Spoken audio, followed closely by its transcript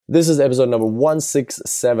This is episode number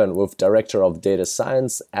 167 with Director of Data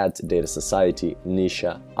Science at Data Society,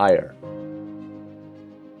 Nisha Iyer.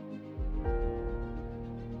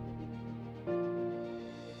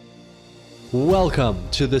 Welcome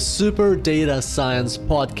to the Super Data Science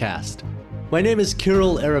Podcast. My name is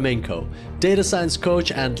Kirill Eremenko, data science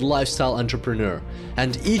coach and lifestyle entrepreneur.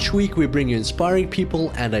 And each week we bring you inspiring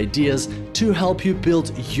people and ideas to help you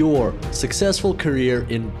build your successful career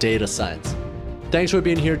in data science. Thanks for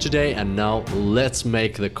being here today, and now let's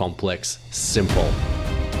make the complex simple.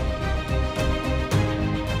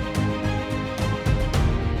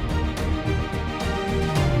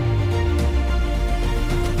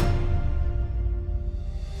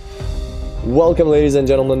 Welcome, ladies and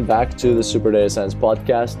gentlemen, back to the Super Data Science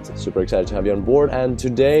Podcast. Super excited to have you on board. And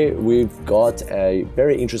today we've got a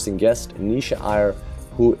very interesting guest, Nisha Iyer,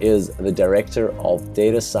 who is the Director of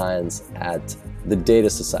Data Science at the Data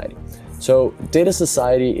Society. So Data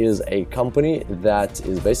Society is a company that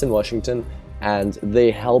is based in Washington, and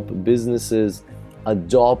they help businesses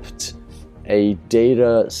adopt a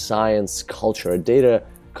data science culture, a data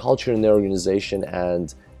culture in their organization,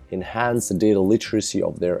 and enhance the data literacy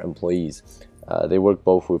of their employees. They work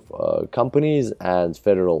both with companies and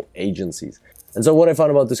federal agencies. And so what I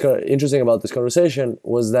found about this interesting about this conversation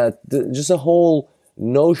was that just a whole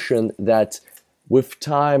notion that with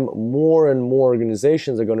time, more and more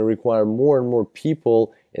organizations are going to require more and more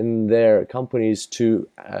people in their companies to,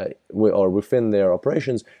 or within their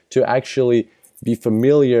operations, to actually be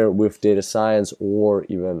familiar with data science, or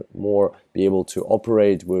even more, be able to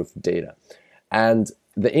operate with data. And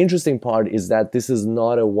the interesting part is that this is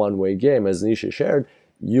not a one-way game. As Nisha shared,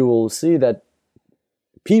 you will see that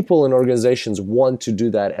people in organizations want to do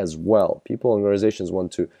that as well. People in organizations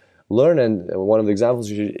want to learn, and one of the examples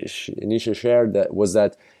Nisha shared that was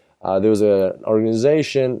that there was an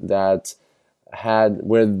organization that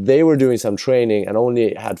where they were doing some training and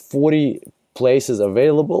only had 40 places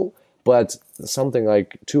available, but something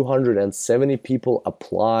like 270 people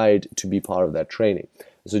applied to be part of that training.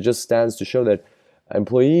 So it just stands to show that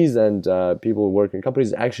employees and people who work in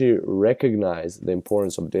companies actually recognize the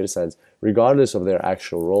importance of data science, regardless of their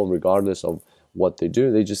actual role, regardless of what they do.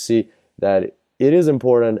 They just see that it is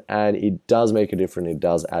important and it does make a difference. It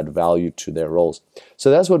does add value to their roles. So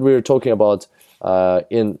that's what we're talking about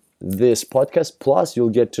in this podcast. Plus, you'll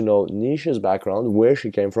get to know Nisha's background, where she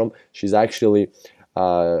came from. She's actually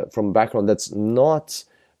from a background that's not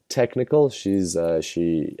technical. She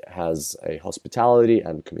has a hospitality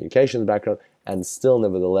and communications background, and still,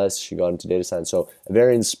 nevertheless, she got into data science. So a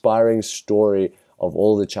very inspiring story of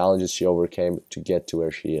all the challenges she overcame to get to where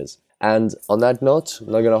she is. And on that note, I'm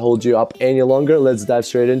not going to hold you up any longer. Let's dive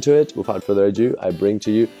straight into it. Without further ado, I bring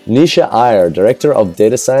to you Nisha Iyer, Director of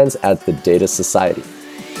Data Science at the Data Society.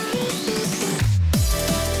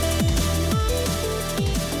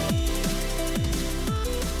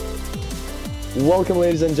 Welcome,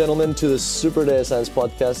 ladies and gentlemen, to the Super Data Science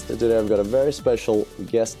Podcast. Today I've got a very special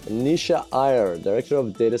guest, Nisha Iyer, Director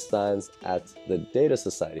of Data Science at the Data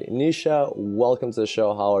Society. Nisha, welcome to the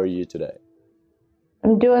show. How are you today?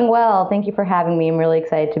 I'm doing well. Thank you for having me. I'm really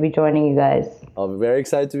excited to be joining you guys. I'm very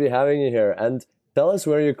excited to be having you here. And tell us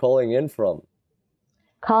where you're calling in from.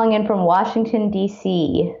 Calling in from Washington,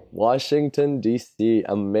 D.C. Washington, D.C.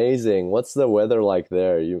 Amazing. What's the weather like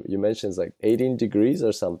there? You mentioned it's like 18 degrees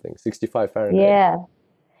or something, 65 Fahrenheit.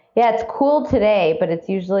 Yeah, it's cool today, but it's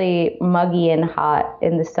usually muggy and hot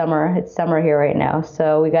in the summer. It's summer here right now,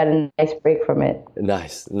 so we got a nice break from it.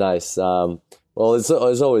 Nice. Well, it's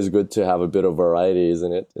always good to have a bit of variety,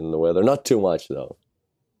 isn't it, in the weather? Not too much, though.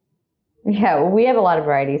 Yeah, well, we have a lot of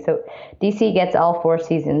variety. So DC gets all 4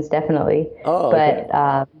 seasons, definitely. Oh, okay.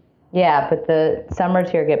 But the summers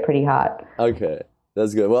here get pretty hot. Okay,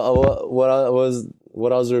 that's good. Well, what I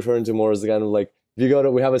was referring to more is the kind of like, if you go to,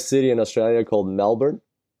 we have a city in Australia called Melbourne.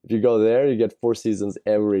 If you go there, you get 4 seasons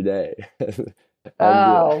every day.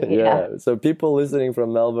 Yeah. So people listening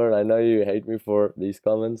from Melbourne, I know you hate me for these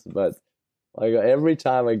comments, but like every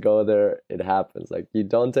time I go there, it happens. Like, you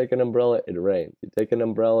don't take an umbrella, it rains. You take an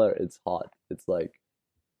umbrella, it's hot. It's like,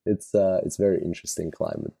 it's very interesting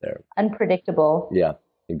climate there. Unpredictable. Yeah,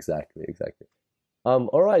 exactly.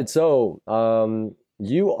 All right. So, Nisha,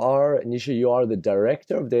 you are the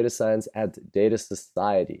Director of Data Science at Data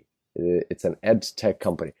Society. It's an ed tech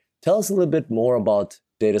company. Tell us a little bit more about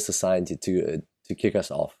Data Society to kick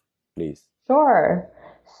us off, please. Sure.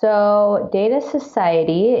 So Data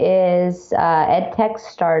Society is ed tech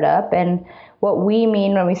startup, and what we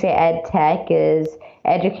mean when we say ed tech is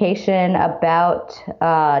education about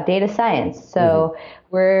data science. So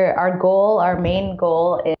our main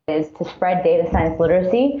goal is to spread data science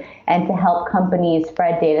literacy and to help companies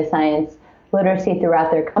spread data science literacy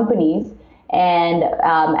throughout their companies. And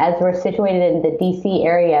as we're situated in the DC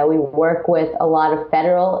area, we work with a lot of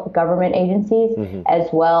federal government agencies as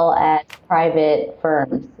well as private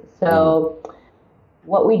firms. So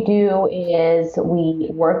what we do is we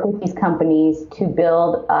work with these companies to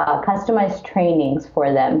build customized trainings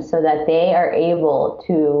for them so that they are able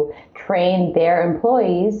to train their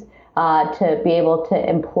employees to be able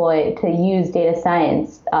to use data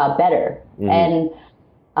science better and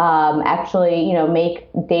actually, make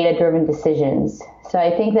data-driven decisions. So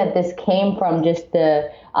I think that this came from just the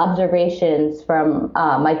observations from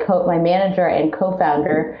my manager and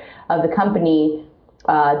co-founder of the company.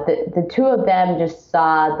 The two of them just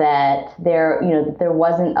saw that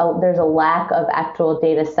there's a lack of actual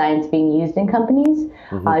data science being used in companies,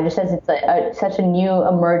 just as it's such a new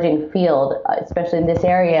emerging field, especially in this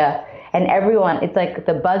area. And everyone, it's like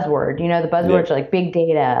the buzzword, the buzzwords are like big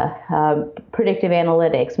data, predictive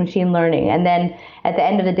analytics, machine learning. And then at the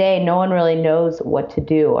end of the day, no one really knows what to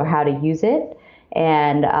do or how to use it.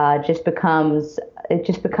 And it just becomes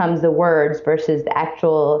the words versus the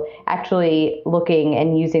actually looking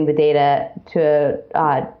and using the data to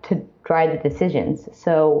drive the decisions.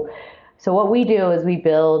 So what we do is we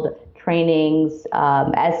build trainings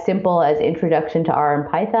as simple as Introduction to R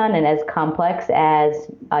and Python and as complex as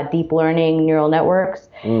deep learning neural networks.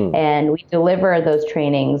 And we deliver those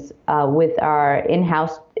trainings with our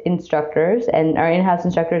in-house instructors, and our in-house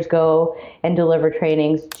instructors go and deliver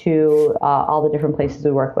trainings to all the different places we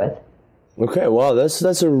work with. Okay, wow,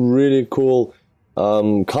 that's a really cool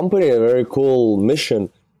company, a very cool mission.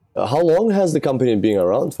 How long has the company been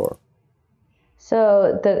around for?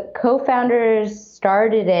 So the co-founders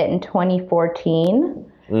started it in 2014,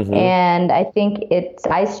 and I think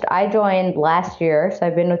I joined last year, so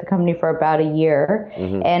I've been with the company for about a year.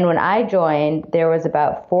 And when I joined, there was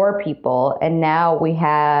about 4 people, and now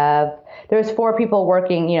there's 4 people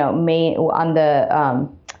working, on the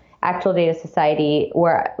Actual Data Society,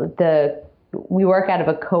 where we work out of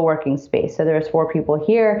a co-working space. So there's 4 people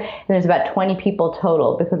here, and there's about 20 people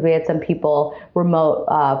total because we had some people remote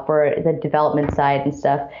for the development side and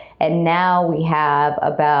stuff. And now we have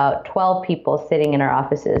about 12 people sitting in our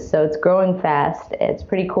offices. So it's growing fast. It's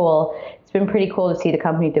pretty cool. It's been pretty cool to see the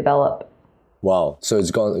company develop. Wow. So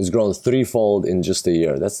it's grown threefold in just a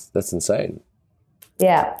year. That's insane.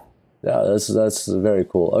 Yeah. Yeah, that's very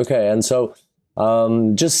cool. Okay, and so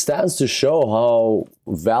just stands to show how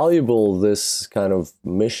valuable this kind of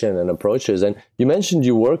mission and approach is. And you mentioned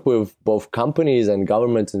you work with both companies and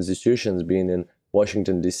government institutions, being in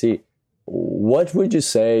Washington, D.C. What would you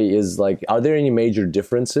say is are there any major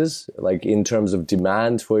differences, in terms of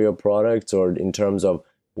demand for your products or in terms of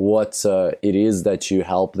what it is that you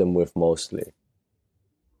help them with mostly?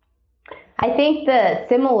 I think the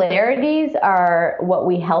similarities are what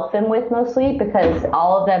we help them with mostly, because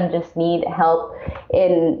all of them just need help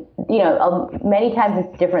in, many times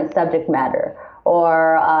it's different subject matter,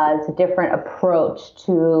 or it's a different approach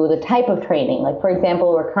to the type of training. Like, for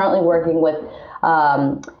example, we're currently working with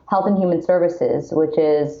Health and Human Services, which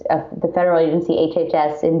is the federal agency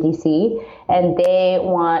HHS in DC, and they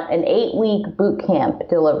want an 8-week boot camp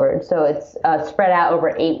delivered. So it's spread out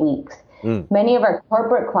over 8 weeks. Many of our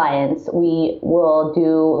corporate clients, we will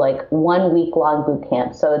do 1 week long boot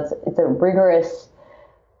camp. So it's a rigorous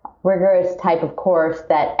type of course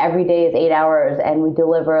that every day is 8 hours, and we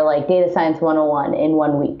deliver Data Science 101 in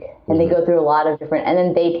 1 week. And they go through a lot of different, and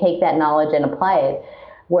then they take that knowledge and apply it.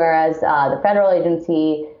 Whereas the federal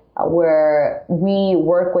agency, where we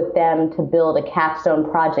work with them to build a capstone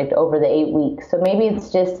project over the 8 weeks. So maybe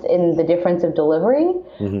it's just in the difference of delivery.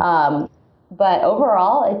 But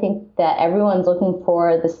overall, I think that everyone's looking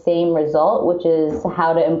for the same result, which is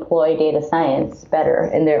how to employ data science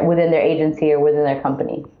better within their agency or within their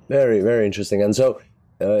company. Very, very interesting. And so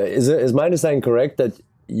is my understanding correct that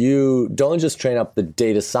you don't just train up the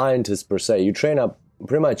data scientists per se, you train up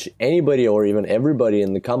pretty much anybody or even everybody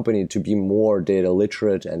in the company to be more data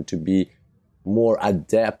literate and to be more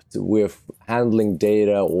adept with handling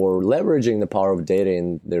data or leveraging the power of data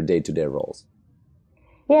in their day-to-day roles?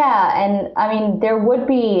 Yeah, and I mean, there would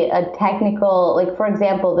be a technical, for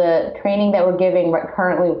example, the training that we're giving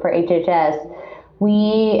currently for HHS,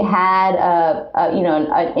 we had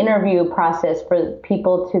an interview process for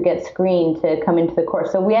people to get screened to come into the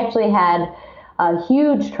course. So we actually had a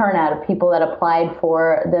huge turnout of people that applied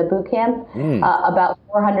for the boot camp, about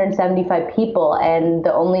 475 people, and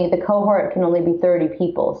the cohort can only be 30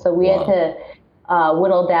 people. So we had to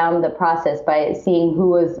whittle down the process by seeing who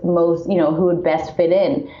was most, who would best fit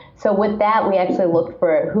in. So with that, we actually looked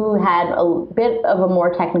for who had a bit of a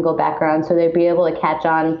more technical background, so they'd be able to catch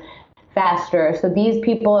on faster. So these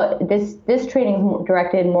people, this training is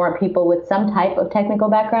directed more at people with some type of technical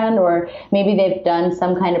background, or maybe they've done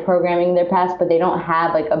some kind of programming in their past, but they don't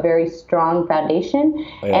have like a very strong foundation.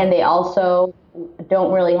 And they also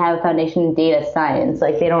don't really have a foundation in data science.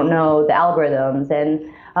 Like they don't know the algorithms and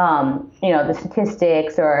the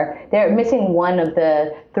statistics, or they're missing one of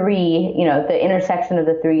the three, the intersection of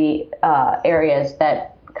the three areas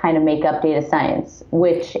that kind of make up data science,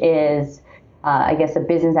 which is, I guess, a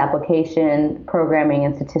business application, programming,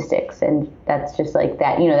 and statistics. And that's just like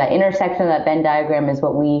that, that intersection of that Venn diagram is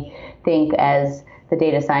what we think as the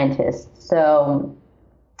data scientists. So,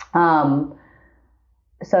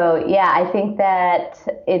 I think that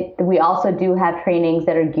we also do have trainings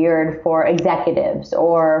that are geared for executives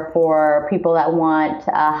or for people that want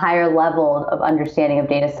a higher level of understanding of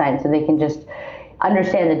data science, so they can just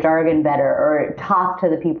understand the jargon better or talk to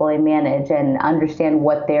the people they manage and understand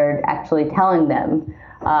what they're actually telling them.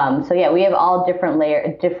 We have all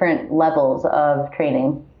different levels of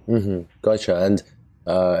training. Mm-hmm. Gotcha. And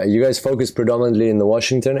you guys focus predominantly in the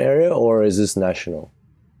Washington area, or is this national?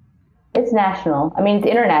 It's national. I mean, it's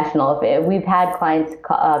international. We've had clients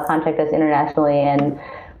contact us internationally, and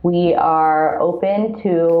we are open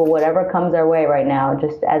to whatever comes our way right now.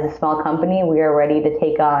 Just as a small company, we are ready to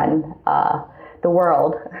take on the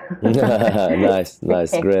world. Nice,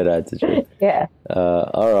 great attitude. Yeah.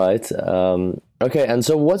 All right. Okay. And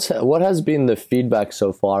so, what has been the feedback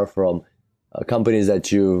so far from companies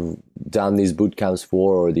that you've done these boot camps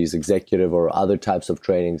for, or these executive or other types of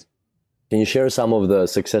trainings? Can you share some of the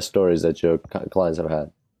success stories that your clients have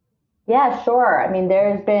had? Yeah, sure. I mean,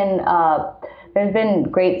 there's been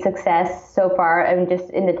great success so far. I mean, just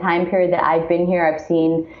in the time period that I've been here, I've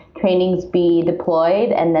seen trainings be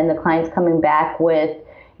deployed, and then the clients coming back with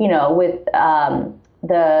the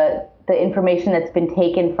information that's been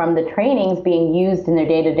taken from the trainings being used in their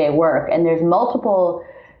day-to-day work. And there's multiple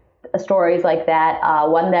stories like that.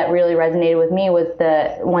 One that really resonated with me was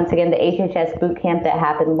once again the HHS boot camp that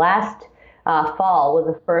happened last fall was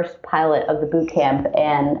the first pilot of the boot camp,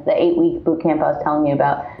 and the 8-week boot camp I was telling you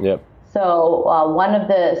about. Yep. So one of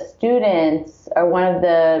the students, or one of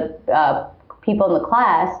the people in the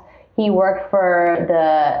class, he worked for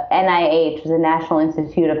the NIH, the National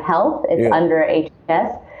Institute of Health. It's under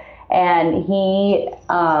HHS, and he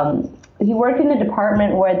worked in a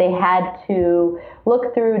department where they had to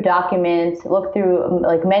look through documents,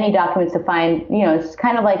 like many documents to find, it's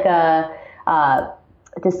kind of like a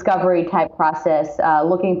discovery type process,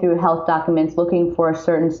 looking through health documents, looking for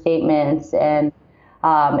certain statements, and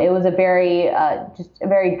it was a very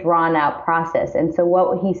drawn out process. And so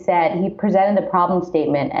what he said, he presented the problem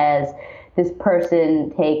statement as this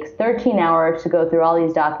person takes 13 hours to go through all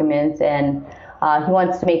these documents, and he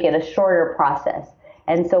wants to make it a shorter process.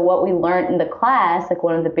 And so what we learned in the class, like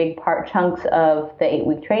one of the big chunks of the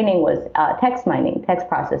 8-week training was text mining, text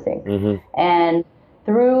processing. Mm-hmm. And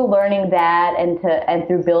through learning that and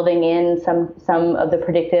through building in some of the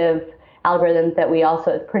predictive algorithms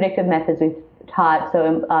predictive methods we've taught,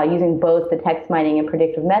 so using both the text mining and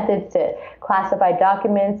predictive methods to classify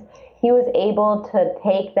documents, he was able to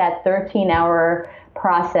take that 13-hour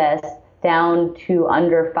process down to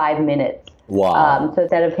under 5 minutes. Wow. So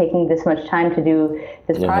instead of taking this much time to do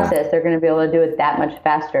this process, they're going to be able to do it that much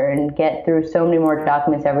faster and get through so many more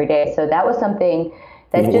documents every day. So that was something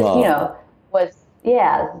that just, was,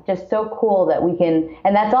 just so cool that we can,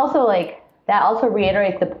 and that's also that also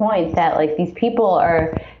reiterates the point that these people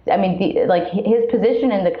are, I mean, his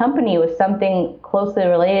position in the company was something closely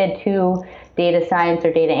related to data science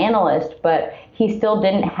or data analyst, but he still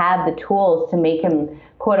didn't have the tools to make him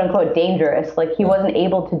quote unquote dangerous. He wasn't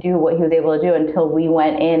able to do what he was able to do until we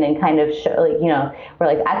went in and kind of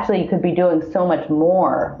we're actually you could be doing so much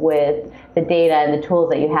more with the data and the tools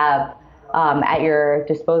that you have at your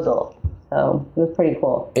disposal. So it was pretty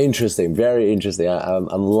cool. Interesting, very interesting. I'm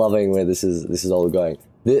loving where this is all going.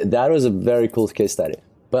 That was a very cool case study.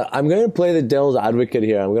 But I'm going to play the devil's advocate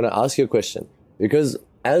here. I'm going to ask you a question because,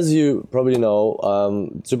 as you probably know,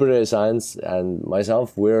 Super Data Science and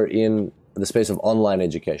myself, we're in the space of online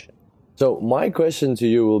education. So my question to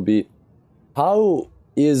you will be, how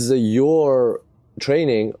is your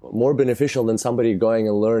training more beneficial than somebody going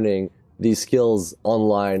and learning these skills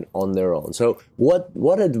online on their own? So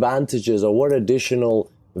what advantages or what additional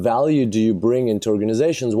value do you bring into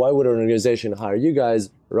organizations? Why would an organization hire you guys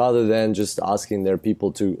rather than just asking their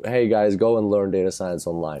people to, hey guys, go and learn data science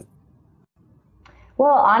online?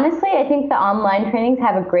 Well, honestly, I think the online trainings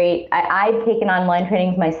have a great. I've taken online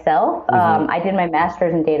trainings myself. I did my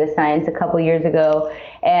master's in data science a couple years ago,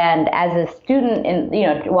 and as a student, and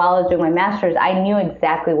while I was doing my master's, I knew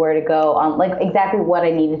exactly where to go on, like exactly what I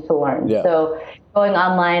needed to learn. Yeah. So going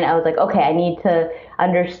online, I was like, okay, I need to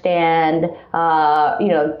understand,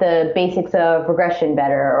 the basics of regression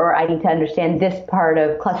better, or I need to understand this part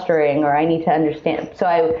of clustering, or I need to understand. So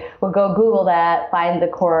I would go Google that, find the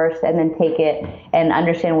course, and then take it and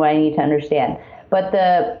understand what I need to understand. But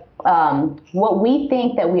what we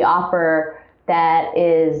think that we offer that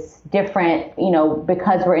is different,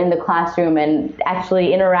 because we're in the classroom and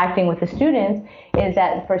actually interacting with the students, is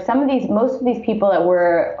that for most of these people that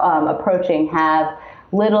we're approaching have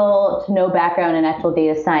little to no background in actual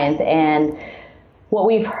data science. And what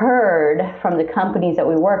we've heard from the companies that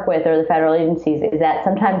we work with or the federal agencies is that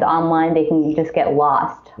sometimes online they can just get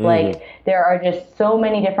lost. Like there are just so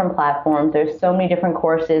many different platforms, there's so many different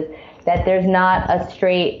courses that there's not a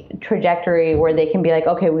straight trajectory where they can be like,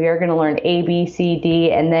 okay, we are going to learn A, B, C,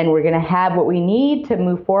 D, and then we're going to have what we need to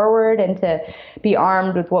move forward and to be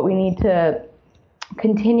armed with what we need to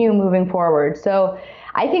continue moving forward. So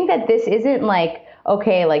I think that this isn't like,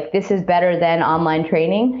 okay, like this is better than online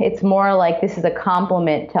training. It's more like this is a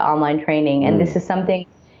complement to online training. And this is something,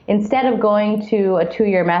 instead of going to a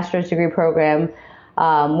 2-year master's degree program,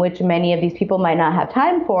 which many of these people might not have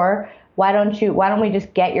time for, why don't we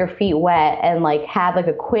just get your feet wet and like have like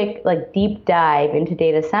a quick, like deep dive into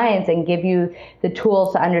data science and give you the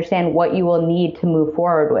tools to understand what you will need to move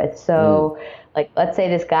forward with. So like, let's say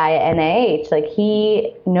this guy at NIH, like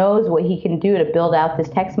he knows what he can do to build out this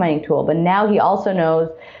text mining tool, but now he also knows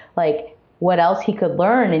like what else he could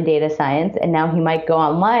learn in data science. And now he might go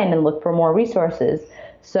online and look for more resources.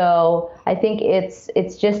 So I think it's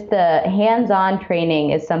just the hands-on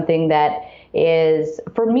training is something that is,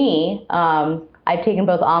 for me, I've taken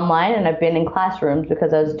both online and I've been in classrooms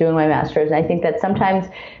because I was doing my master's. And I think that sometimes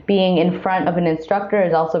being in front of an instructor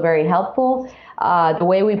is also very helpful. The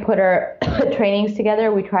way we put our trainings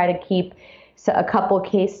together, we try to keep a couple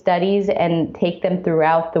case studies and take them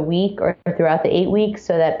throughout the week or throughout the 8 weeks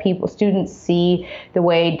so that students see the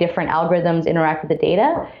way different algorithms interact with the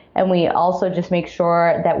data. And we also just make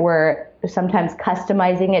sure that we're sometimes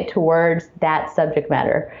customizing it towards that subject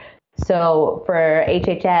matter. So for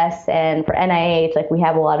HHS and for NIH, like we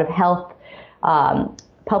have a lot of health,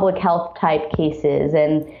 public health type cases.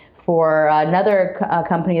 And for another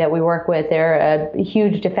company that we work with, they're a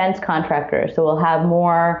huge defense contractor. So we'll have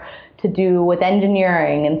more to do with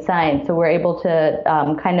engineering and science. So we're able to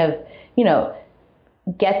kind of,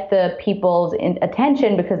 get the people's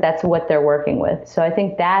attention because that's what they're working with. So I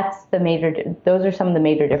think those are some of the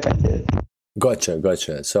major differences.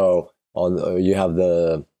 Gotcha. So you have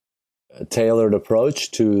the tailored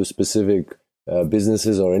approach to specific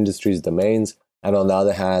businesses or industries, domains. And on the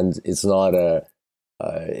other hand, it's not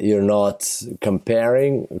you're not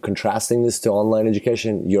contrasting this to online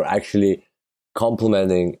education. You're actually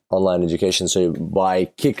complementing online education. So by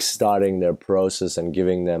kickstarting their process and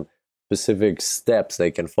giving them specific steps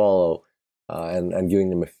they can follow, and giving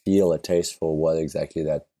them a taste for what exactly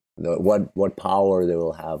what power they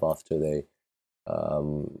will have after they,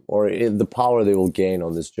 the power they will gain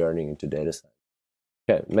on this journey into data science.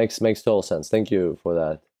 Okay, makes total sense. Thank you for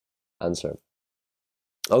that answer.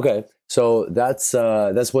 Okay, so that's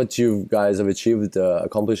what you guys have achieved,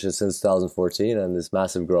 accomplished since 2014, and this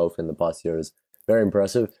massive growth in the past year is very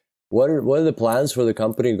impressive. What are the plans for the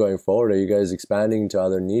company going forward? Are you guys expanding to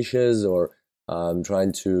other niches or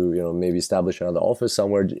trying to maybe establish another office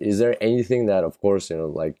somewhere? Is there anything that, of course,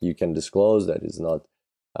 like you can disclose that is not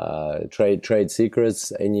trade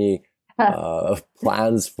secrets? Any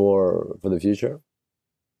plans for the future?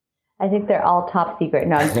 I think they're all top secret.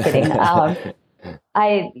 No, I'm just kidding.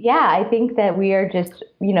 I think that we are just,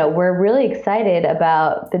 we're really excited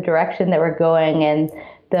about the direction that we're going and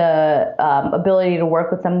the ability to work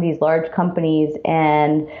with some of these large companies.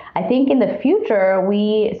 And I think in the future,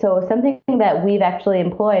 so something that we've actually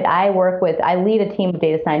employed, I lead a team of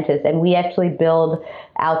data scientists, and we actually build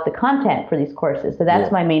out the content for these courses. So that's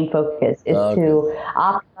my main focus is to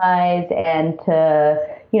optimize and to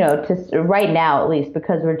right now, at least,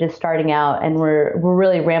 because we're just starting out and we're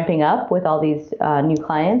really ramping up with all these new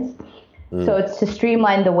clients. So it's to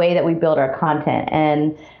streamline the way that we build our content.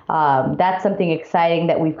 And that's something exciting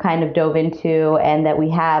that we've kind of dove into, and that we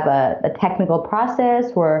have a technical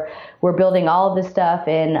process where we're building all of this stuff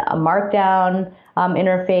in a Markdown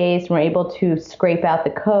interface. We're able to scrape out the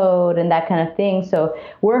code and that kind of thing. So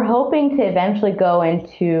we're hoping to eventually go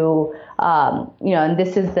into, and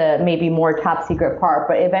this is the maybe more top secret part,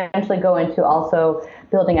 but eventually go into also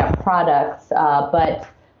building out products. But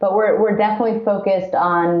we're definitely focused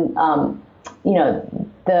on,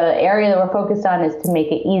 the area that we're focused on is to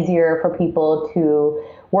make it easier for people to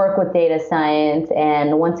work with data science,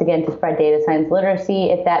 and once again to spread data science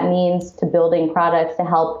literacy. If that means to building products to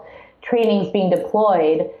help trainings being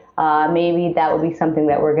deployed, maybe that would be something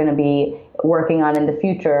that we're going to be working on in the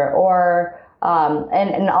future. Or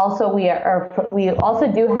and also we also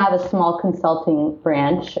do have a small consulting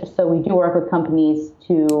branch, so we do work with companies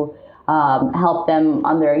to help them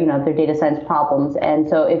on their their data science problems. And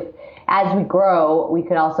so as we grow, we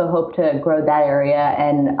could also hope to grow that area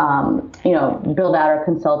and, build out our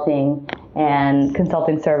consulting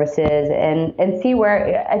services and see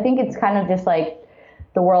where. I think it's kind of just like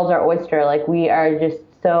the world's our oyster. Like, we are just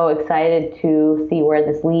so excited to see where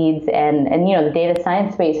this leads. And the data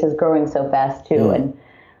science space is growing so fast too. And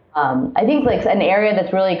I think like an area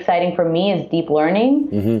that's really exciting for me is deep learning.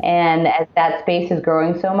 And as that space is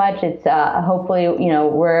growing so much, it's hopefully,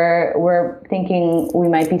 we're thinking we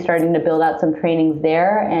might be starting to build out some trainings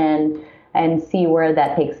there and see where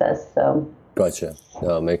that takes us. So gotcha.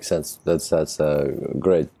 Makes sense. That's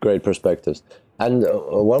great perspectives. And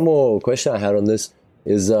one more question I had on this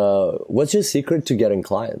is, what's your secret to getting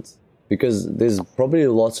clients? Because there's probably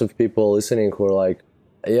lots of people listening who are like,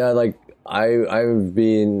 yeah, like, I've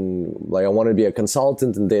been like, I want to be a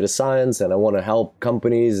consultant in data science and I want to help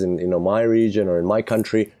companies in my region or in my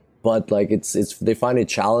country, but like it's they find it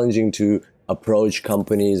challenging to approach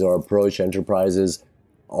companies or approach enterprises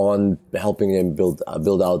on helping them build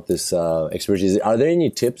out this expertise. Are there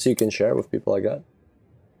any tips you can share with people like that?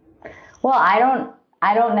 Well, I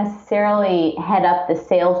don't necessarily head up the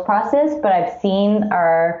sales process, but I've seen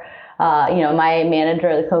our my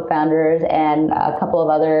manager, the co-founders, and a couple of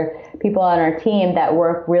other people on our team that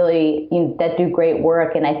work really, that do great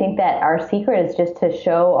work. And I think that our secret is just to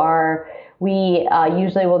show we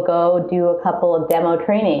usually will go do a couple of demo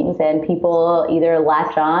trainings, and people either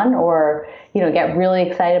latch on or, get really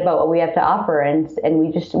excited about what we have to offer. And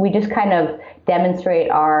we just kind of demonstrate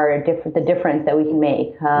the difference that we can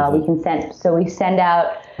make. We can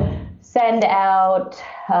send out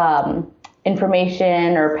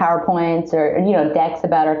information or PowerPoints or decks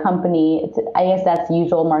about our company. I guess that's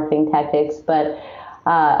usual marketing tactics, but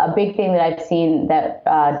a big thing that I've seen that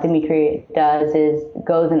Dimitri does is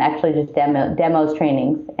goes and actually just demos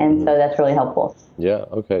trainings, and so that's really helpful. Yeah.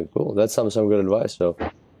 Okay. Cool. That's some good advice. So,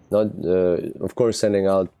 not of course sending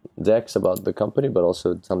out decks about the company, but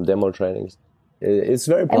also some demo trainings. It's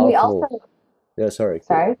very powerful. And we also, yeah. Sorry.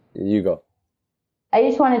 You go. I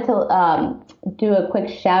just wanted to do a quick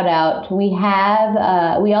shout out. We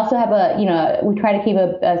also have we try to keep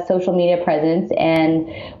a social media presence, and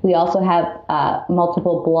we also have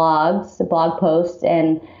multiple blog posts,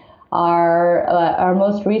 and our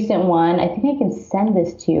most recent one, I think I can send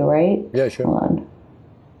this to you, right? Yeah, sure. Hold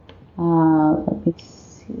on. Let me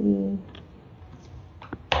see.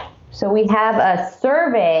 So we have a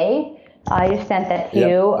survey. I just sent that to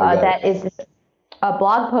you. That is a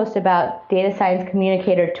blog post about Data Science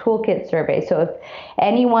Communicator Toolkit survey. So if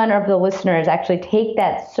any one of the listeners actually take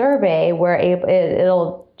that survey,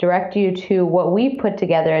 it'll direct you to what we put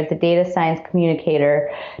together as the Data Science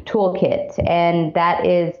Communicator Toolkit, and that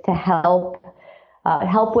is to help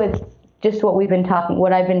with just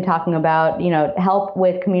what I've been talking about. Help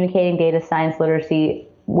with communicating data science literacy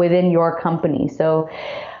within your company. So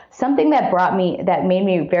something that made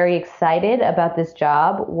me very excited about this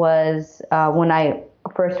job was when I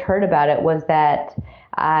first heard about it, was that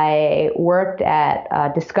I worked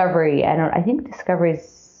at Discovery. I think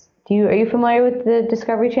Discovery's. Are you familiar with the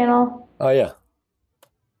Discovery Channel? Oh yeah.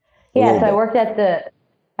 Yeah, so I worked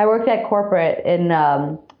at corporate in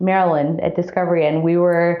Maryland at Discovery, and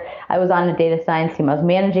I was on a data science team. I was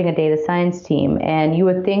managing a data science team, and you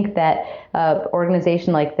would think that an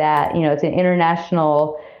organization like that, it's an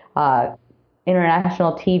international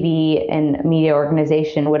TV and media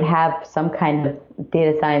organization, would have some kind of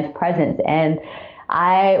data science presence. And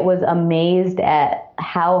I was amazed at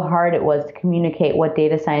how hard it was to communicate what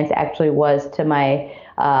data science actually was to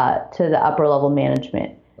the upper level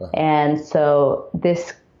management. And so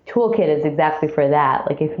this toolkit is exactly for that.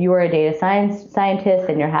 Like, if you are a data scientist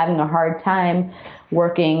and you're having a hard time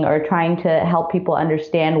working or trying to help people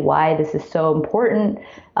understand why this is so important,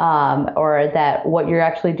 or that what you're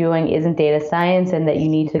actually doing isn't data science and that you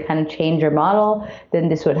need to kind of change your model, then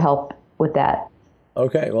this would help with that.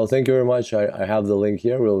 Okay, well, thank you very much. I have the link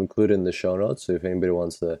here. We'll include it in the show notes. So if anybody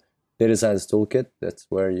wants to Data Science Toolkit. That's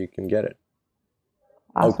where you can get it.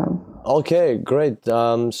 Awesome. Okay, great.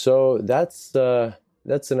 So that's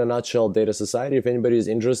in a nutshell Data Society. If anybody is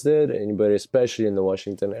interested, anybody especially in the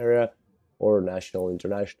Washington area or national,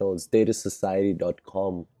 international, it's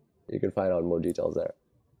datasociety.com. You can find out more details there.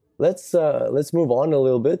 Let's move on a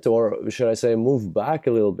little bit, or should I say move back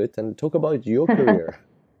a little bit and talk about your career.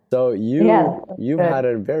 So you've had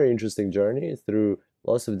a very interesting journey through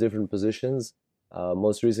lots of different positions,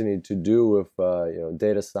 most recently to do with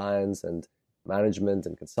data science and management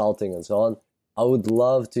and consulting and so on. I would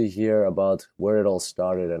love to hear about where it all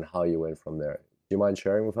started and how you went from there. Do you mind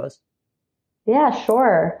sharing with us? Yeah,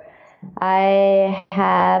 sure. I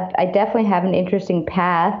definitely have an interesting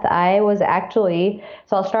path.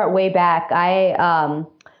 So I'll start way back. I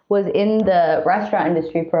was in the restaurant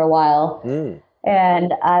industry for a while,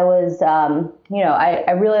 and I was,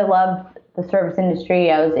 I really loved the service industry.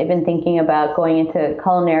 I was even thinking about going into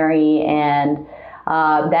culinary, and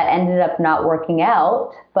that ended up not working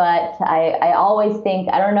out. But I always think,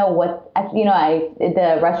 I don't know what,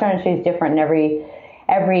 the restaurant industry is different in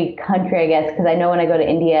every country, I guess, because I know when I go to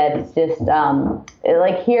India, it's just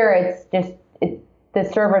like here, the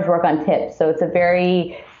servers work on tips, so it's a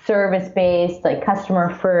very service-based, like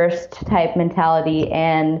customer first type mentality,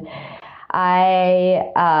 and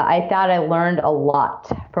I thought I learned a lot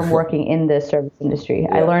from working in the service industry.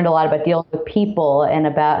 Yeah. I learned a lot about dealing with people and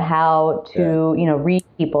about how to read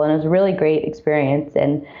people, and it was a really great experience.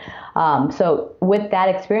 And so with that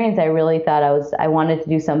experience, I really thought I wanted to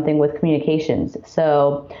do something with communications.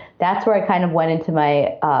 So that's where I kind of went into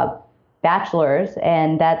my bachelor's,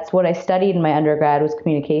 and that's what I studied in my undergrad was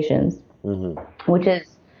communications, which is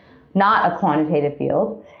not a quantitative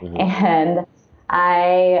field. And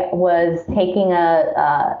I was taking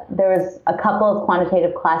there was a couple of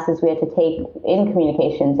quantitative classes we had to take in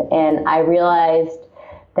communications, and I realized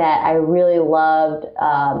that I really loved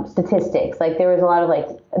statistics. Like there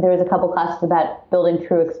was a couple classes about building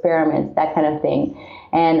true experiments, that kind of thing.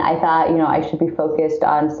 And I thought, I should be focused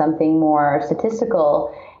on something more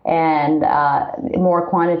statistical and more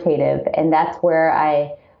quantitative. And that's where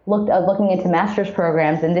I was looking into master's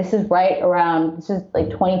programs, and this is like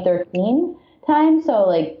 2013 time. So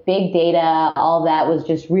like big data, all that was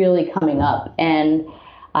just really coming up. And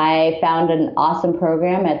I found an awesome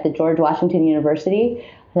program at the George Washington University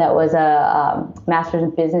that was a master's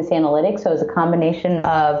in business analytics. So it was a combination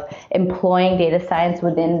of employing data science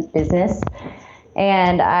within business.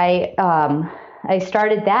 And I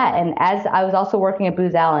started that. And as I was also working at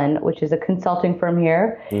Booz Allen, which is a consulting firm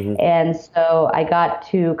here. And so I got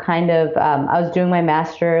to I was doing my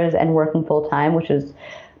master's and working full time, which was a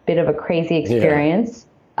bit of a crazy experience.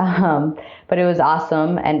 But it was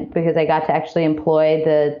awesome, and because I got to actually employ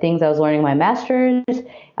the things I was learning in my master's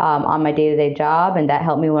on my day-to-day job, and that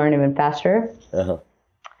helped me learn even faster.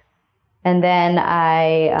 And then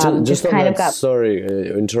I just kind of got... Sorry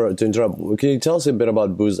to interrupt. Can you tell us a bit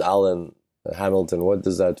about Booz Allen Hamilton? What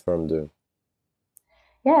does that firm do?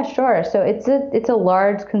 Yeah, sure. So it's a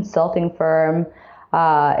large consulting firm.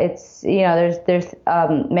 It's there's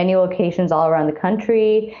many locations all around the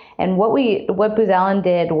country, and what Booz Allen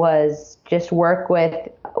did was just work with,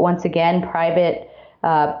 once again, the private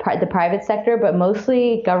sector, but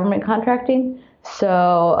mostly government contracting.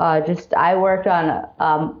 So I worked on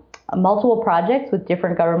multiple projects with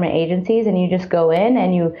different government agencies, and you just go in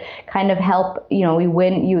and you kind of help.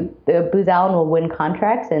 Booz Allen will win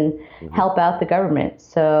contracts and help out the government.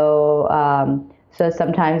 So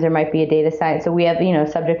sometimes there might be a data science. So we have,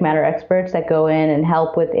 subject matter experts that go in and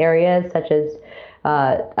help with areas such as,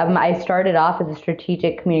 I started off as a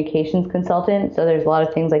strategic communications consultant. So there's a lot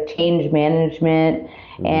of things like change management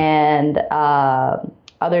and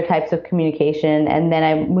other types of communication. And then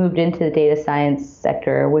I moved into the data science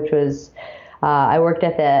sector, which was, I worked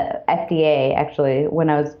at the FDA actually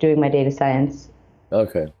when I was doing my data science.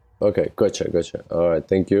 Okay. Gotcha. All right.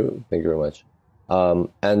 Thank you very much.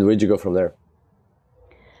 And where'd you go from there?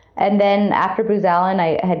 And then after Booz Allen,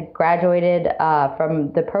 I had graduated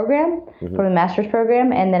from the program, from the master's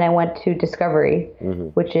program, and then I went to Discovery,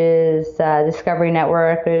 which is Discovery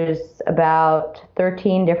Network. There's about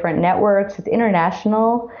 13 different networks. It's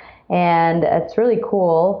international, and it's really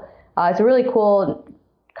cool. It's a really cool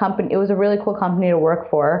company. It was a really cool company to work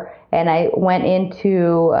for, and I went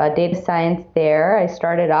into data science there. I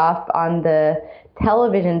started off on the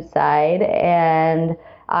television side, and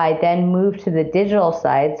I then moved to the digital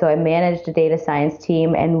side. So I managed a data science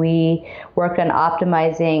team, and we worked on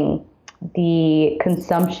optimizing the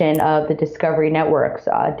consumption of the Discovery networks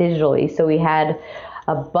digitally. So we had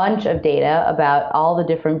a bunch of data about all the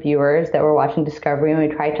different viewers that were watching Discovery, and we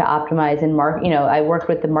tried to optimize and I worked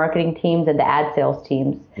with the marketing teams and the ad sales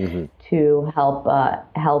teams to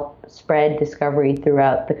help spread Discovery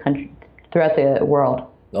throughout the country, throughout the world.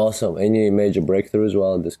 Awesome. Any major breakthroughs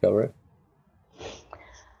while at Discovery?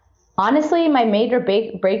 Honestly, my major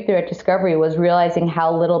breakthrough at Discovery was realizing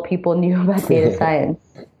how little people knew about data science.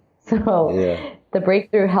 So the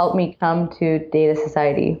breakthrough helped me come to Data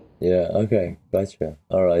Society. Yeah, okay, gotcha.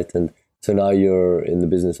 All right, and so now you're in the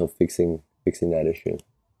business of fixing that issue.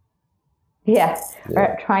 Yeah,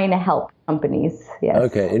 or trying to help companies, yes.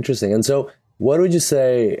 Okay, interesting. And so what would you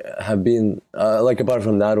say have been, like apart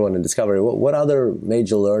from that one in Discovery, what other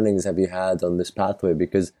major learnings have you had on this pathway?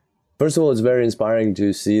 Because first of all, it's very inspiring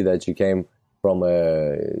to see that you came from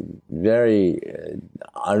a very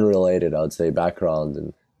unrelated, I would say, background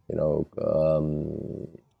and,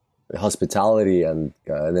 hospitality and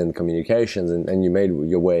then communications, and you made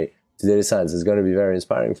your way to data science. It's going to be very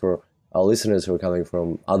inspiring for our listeners who are coming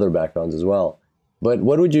from other backgrounds as well. But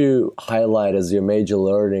what would you highlight as your major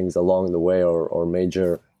learnings along the way, or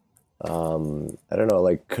major,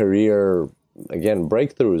 like career, again,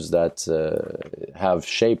 breakthroughs that have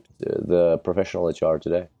shaped the professional that you are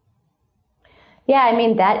today? Yeah, I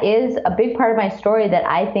mean, that is a big part of my story that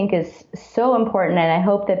I think is so important. And I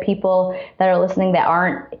hope that people that are listening that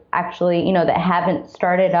aren't actually, that haven't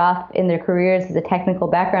started off in their careers as a technical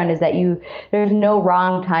background, is that there's no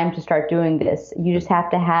wrong time to start doing this. You just have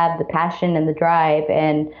to have the passion and the drive.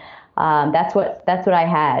 And that's what I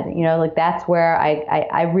had, that's where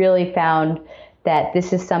I really found that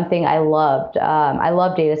this is something I loved. I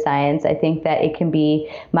love data science. I think that it can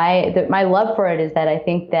be my love for it is that I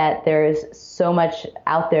think that there's so much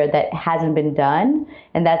out there that hasn't been done,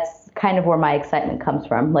 and that's kind of where my excitement comes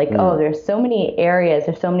from. Like, there's so many areas,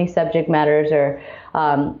 there's so many subject matters, or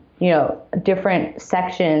different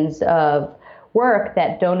sections of work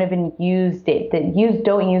that don't even use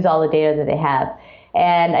don't use all the data that they have.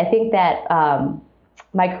 And I think that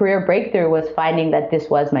my career breakthrough was finding that this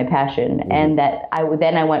was my passion, and that I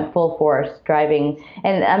went full force driving.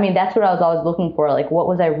 And I mean, that's what I was always looking for. Like, what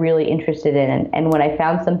was I really interested in? And when I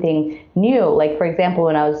found something new, like, for example,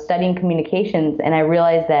 when I was studying communications and I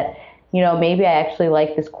realized that, maybe I actually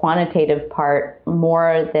like this quantitative part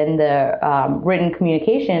more than the written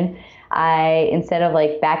communication, instead of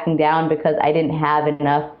like backing down because I didn't have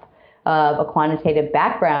enough of a quantitative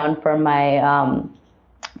background from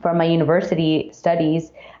my university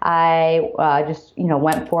studies, I just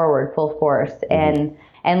went forward full force.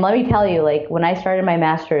 And let me tell you, like, when I started my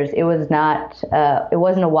master's, it wasn't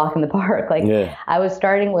a walk in the park. Like, I was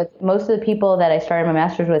starting with, most of the people that I started my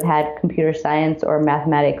master's with had computer science or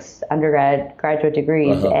mathematics graduate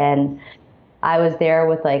degrees, and I was there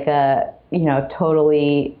with like a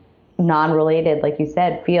totally non-related, like you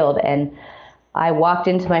said, field. And I walked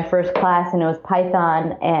into my first class and it was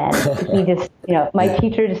Python, and he just, my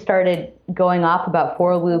teacher just started going off about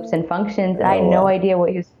for loops and functions. I had no idea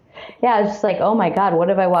what he was. Yeah, I was just like, oh my God, what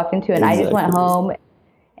have I walked into? And I just went home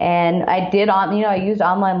and I used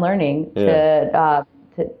online learning to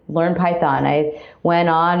learn Python. I went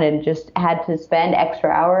on and just had to spend extra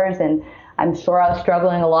hours, and I'm sure I was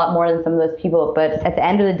struggling a lot more than some of those people. But at the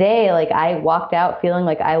end of the day, like, I walked out feeling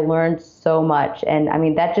like I learned so much. And I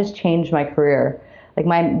mean, that just changed my career. Like,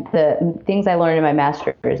 the things I learned in my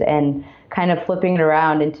master's, and kind of flipping it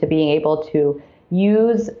around into being able to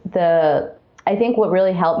use I think what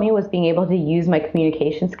really helped me was being able to use my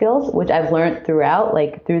communication skills, which I've learned throughout,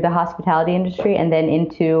 like through the hospitality industry and then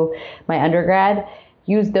into my undergrad.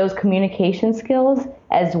 Use those communication skills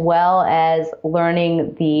as well as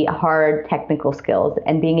learning the hard technical skills,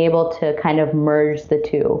 and being able to kind of merge the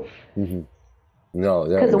two. No,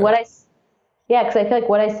 because because I feel like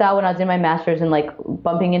what I saw when I was in my master's and like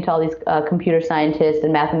bumping into all these computer scientists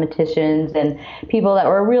and mathematicians and people that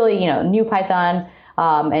were really knew Python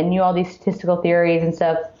and knew all these statistical theories and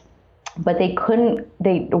stuff, but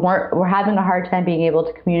were having a hard time being able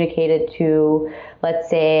to communicate it to, let's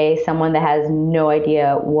say, someone that has no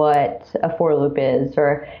idea what a for loop is,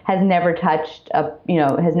 or has never touched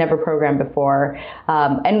has never programmed before.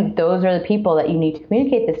 And those are the people that you need to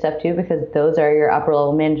communicate this stuff to, because those are your upper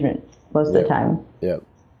level management most of the time. Yeah.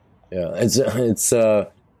 It's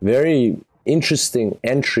a very interesting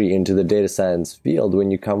entry into the data science field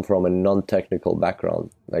when you come from a non-technical background,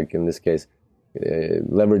 like in this case,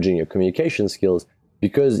 leveraging your communication skills,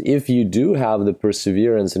 because if you do have the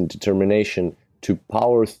perseverance and determination to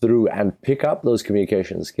power through and pick up those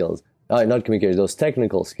communication skills, those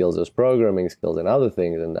technical skills, those programming skills and other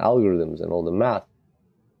things and algorithms and all the math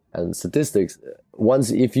and statistics,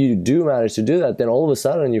 if you do manage to do that, then all of a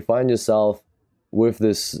sudden you find yourself with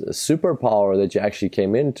this superpower that you actually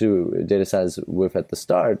came into data science with at the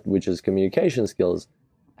start, which is communication skills.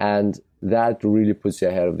 And that really puts you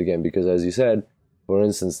ahead of the game because, as you said, for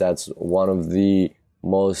instance, that's one of the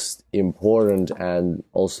most important and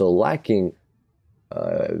also lacking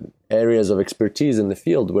areas of expertise in the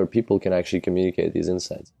field where people can actually communicate these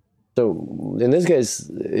insights. So in this case,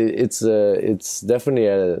 it's definitely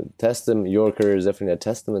a testament. Your career is definitely a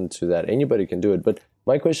testament to that. Anybody can do it. But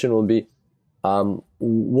my question will be,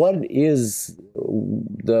 what is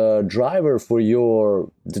the driver for your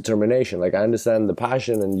determination? Like, I understand the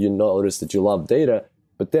passion and you notice that you love data,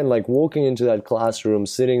 but then like walking into that classroom,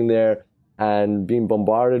 sitting there and being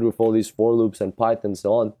bombarded with all these for loops and Python and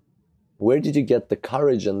so on, where did you get the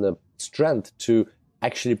courage and the strength to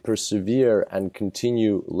actually persevere and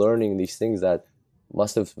continue learning these things that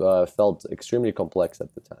must have felt extremely complex at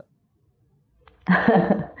the time?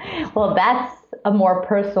 Well, that's a more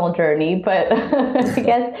personal journey, but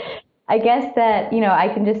I guess that, I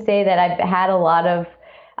can just say that I've had a lot of,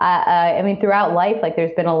 throughout life, like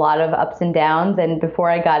there's been a lot of ups and downs. And before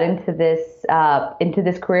I got into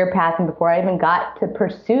this career path, and before I even got to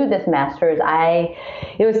pursue this master's,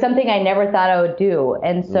 it was something I never thought I would do.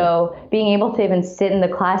 And so being able to even sit in the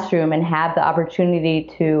classroom and have the opportunity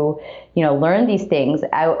to, learn these things,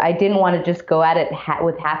 I didn't want to just go at it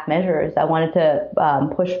with half measures. I wanted to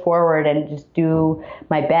push forward and just do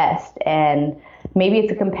my best. And maybe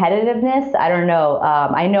it's a competitiveness. I don't know.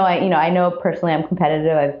 I know personally I'm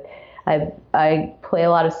competitive. I play a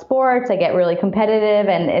lot of sports. I get really competitive,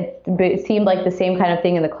 and it seemed like the same kind of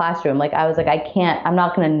thing in the classroom. Like I was like, I'm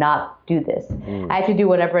not going to not do this. I have to do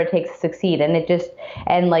whatever it takes to succeed. And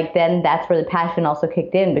then that's where the passion also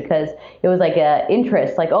kicked in, because it was like a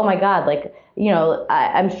interest, like, oh my God, like,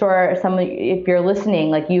 I'm sure if you're listening,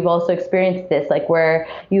 like you've also experienced this, like where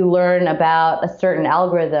you learn about a certain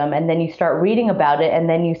algorithm and then you start reading about it and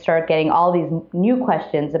then you start getting all these new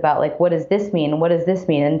questions about like, what does this mean? What does this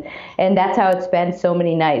mean? And that's how it's been so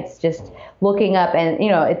many nights, just looking up. And,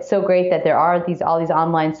 it's so great that there are all these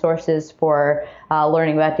online sources for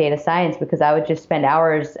learning about data science, because I would just spend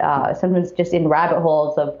hours, sometimes just in rabbit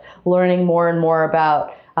holes of learning more and more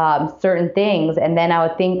about certain things, and then I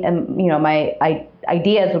would think, my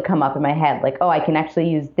ideas would come up in my head, like, oh, I can actually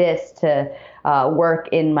use this to work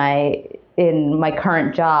in my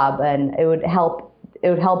current job, and it would help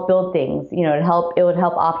build things. It would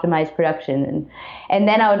help optimize production, and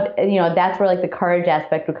then I would, that's where like the courage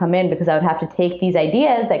aspect would come in, because I would have to take these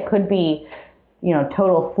ideas that could be,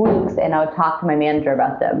 total flukes, and I would talk to my manager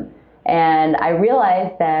about them, and I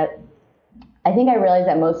realized that a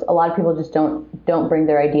lot of people just don't bring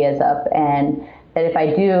their ideas up, and that if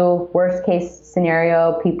I do, worst case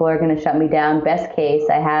scenario, people are going to shut me down. Best case,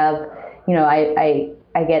 I have,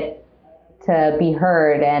 I get to be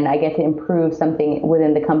heard, and I get to improve something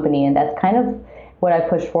within the company, and that's kind of what I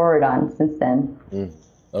pushed forward on since then.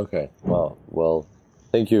 Okay, wow. Well,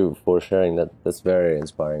 thank you for sharing that. That's very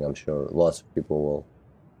inspiring. I'm sure lots of people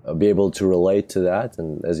will be able to relate to that,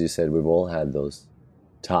 and as you said, we've all had those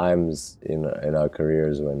times in our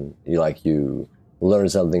careers when you learn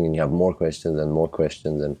something and you have more questions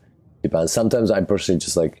and sometimes I personally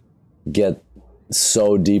just like get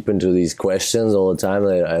so deep into these questions all the time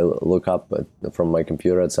that I look up from my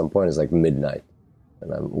computer at some point. It's like midnight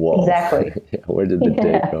and I'm, whoa. Exactly. Where did the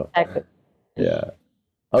day go? Exactly. Yeah.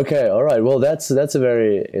 Okay. All right. Well, that's a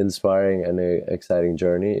very inspiring and exciting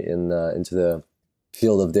journey into the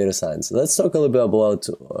field of data science. Let's talk a little bit about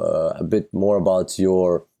a bit more about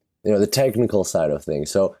your, the technical side of things.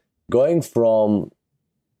 So going from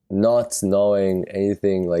not knowing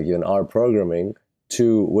anything like even R programming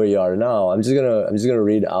to where you are now, I'm just gonna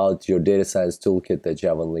read out your data science toolkit that you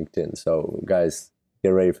have on LinkedIn. So guys,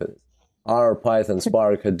 get ready for this. R, Python,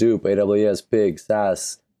 Spark, Hadoop, AWS, Pig,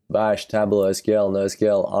 SAS, Bash, Tableau, SQL,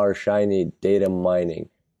 NoSQL, R, Shiny, data mining,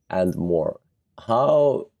 and more.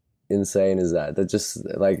 How insane is that? That's just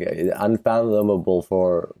like unfathomable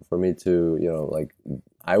for me to,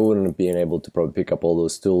 I wouldn't be able to probably pick up all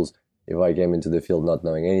those tools if I came into the field not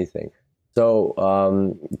knowing anything. So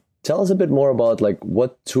tell us a bit more about like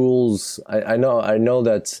what tools. I know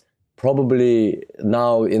that probably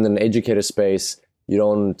now in an educator space you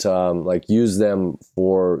don't like use them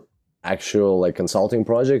for actual like consulting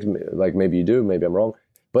projects. Like maybe you do, maybe I'm wrong.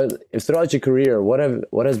 But if throughout your career, what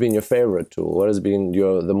has been your favorite tool? What has been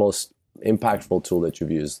the most impactful tool that you've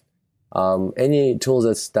used? Any tools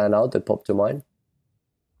that stand out that pop to mind?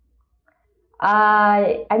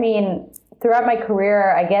 Throughout my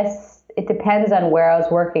career, I guess it depends on where I was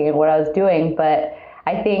working and what I was doing. But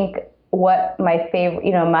I think what my favorite,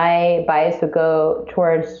 my bias would go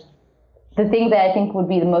towards the thing that I think would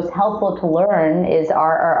be the most helpful to learn is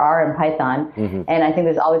R and Python. And I think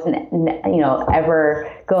there's always an ever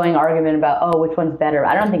going argument about, oh, which one's better.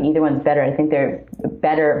 I don't think either one's better. I think they're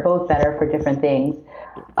both better for different things.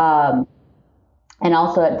 And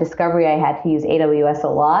also at Discovery, I had to use AWS a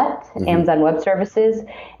lot, Amazon Web Services.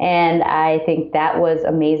 And I think that was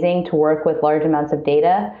amazing to work with large amounts of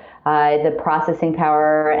data. The processing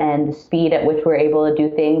power and the speed at which we're able to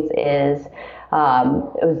do things is,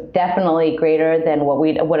 it was definitely greater than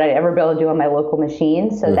what I'd ever be able to do on my local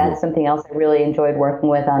machines. So that's something else I really enjoyed working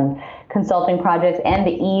with on consulting projects, and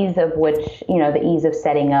the ease of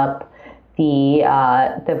setting up the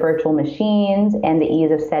virtual machines, and the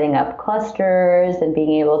ease of setting up clusters and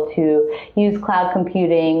being able to use cloud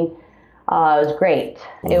computing. It was great.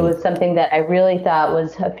 It was something that I really thought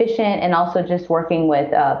was efficient, and also just working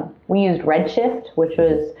with, we used Redshift, which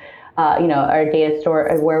was, our data store,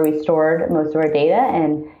 where we stored most of our data,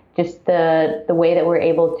 and just the way that we're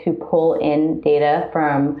able to pull in data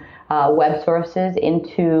from web sources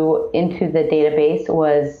into the database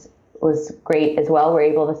was great as well. We're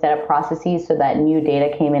able to set up processes so that new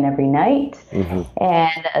data came in every night.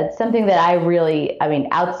 And it's something that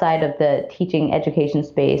outside of the teaching education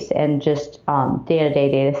space and just day-to-day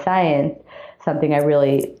data science, something I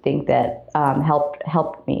really think that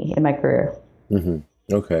helped me in my career.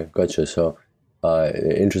 Okay, gotcha. So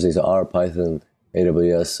interesting. So R, Python,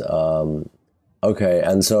 AWS. Okay,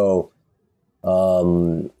 and so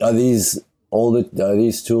are these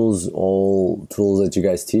tools all tools that you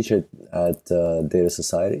guys teach at Data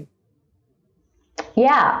Society?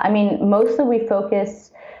 Yeah,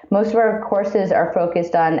 most of our courses are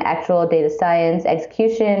focused on actual data science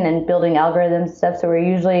execution and building algorithms and stuff. So we're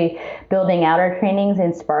usually building out our trainings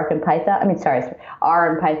in Spark and Python.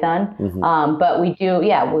 R and Python. But we do,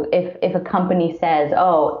 if a company says,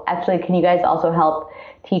 oh, actually, can you guys also help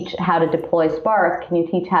teach how to deploy Spark? Can you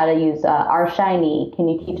teach how to use R Shiny? Can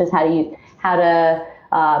you teach us how to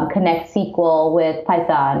connect SQL with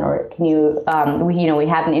Python? Or can you, we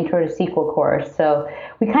have an intro to SQL course. So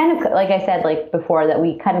we kind of, like I said, like before, that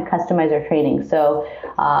we kind of customize our training. So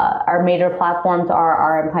our major platforms are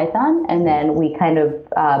R and Python, and then we kind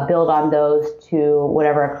of build on those to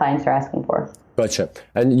whatever our clients are asking for. Gotcha.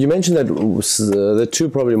 And you mentioned that the two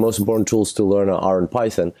probably most important tools to learn are R and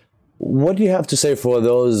Python. What do you have to say for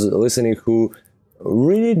those listening who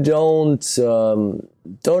really don't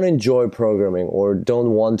enjoy programming or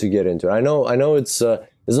don't want to get into it? I know it's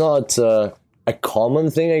not a common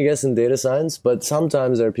thing, I guess, in data science, but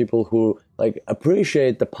sometimes there are people who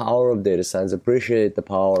appreciate the power of data science, appreciate the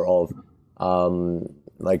power of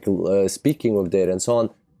speaking with data and so on,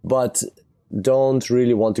 but don't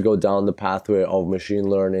really want to go down the pathway of machine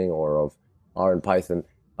learning or of R and Python.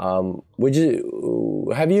 Have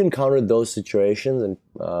you encountered those situations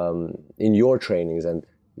in your trainings, and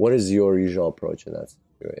what is your usual approach in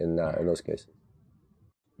those cases?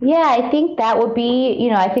 Yeah, I think that would be,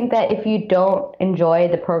 I think that if you don't enjoy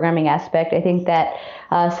the programming aspect, I think that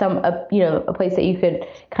a place that you could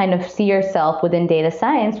kind of see yourself within data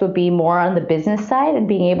science would be more on the business side and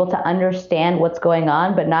being able to understand what's going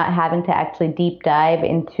on, but not having to actually deep dive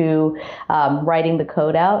into writing the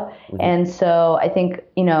code out. And so I think,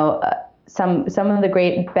 some of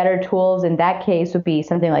the better tools in that case would be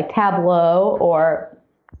something like Tableau or,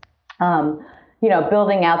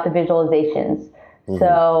 building out the visualizations.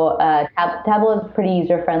 So Tableau is pretty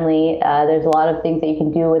user-friendly. There's a lot of things that you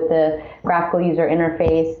can do with the graphical user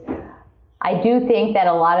interface. I do think that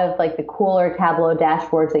a lot of the cooler Tableau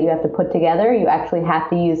dashboards that you have to put together, you actually have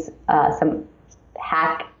to use some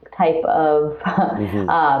hack type of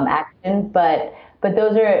action. But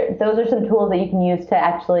those are some tools that you can use to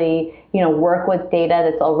actually work with data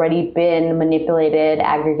that's already been manipulated,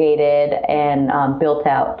 aggregated, and built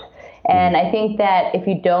out. And I think that if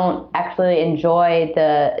you don't actually enjoy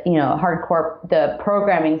the hardcore the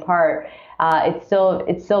programming part, it's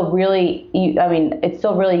still really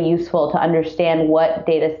useful to understand what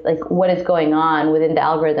what is going on within the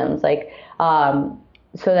algorithms,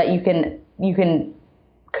 so that you can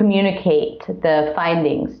communicate the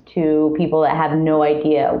findings to people that have no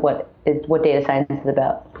idea what data science is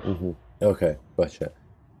about. Okay, gotcha.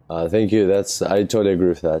 Thank you. I totally agree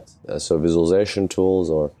with that. So visualization tools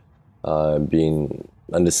or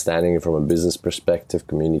understanding it from a business perspective,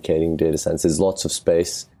 communicating data science. There's lots of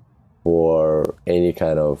space for any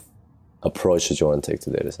kind of approach that you want to take to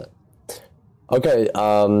data science. Okay,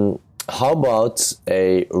 how about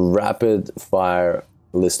a rapid fire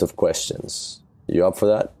list of questions? You up for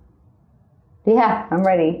that? Yeah, I'm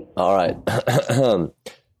ready. All right.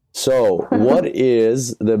 So, what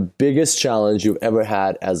is the biggest challenge you've ever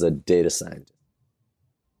had as a data scientist?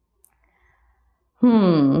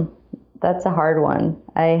 Hmm. That's a hard one.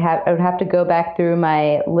 I would have to go back through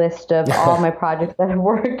my list of all my projects that I've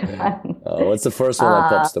worked on. What's the first one that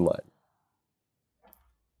pops to mind?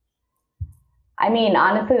 I mean,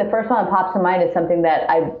 honestly, the first one that pops to mind is something that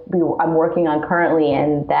I'm working on currently,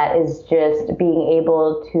 and that is just being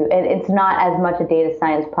able to. And it's not as much a data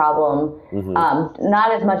science problem,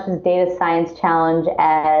 not as much as a data science challenge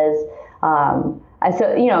as.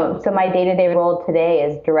 So my day-to-day role today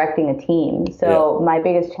is directing a team. So my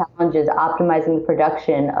biggest challenge is optimizing the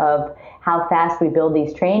production of how fast we build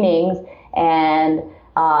these trainings and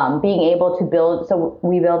being able to build. So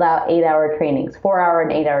we build out 8-hour trainings, 4-hour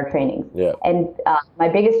and 8-hour trainings. Yeah. And my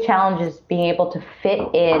biggest challenge is being able to fit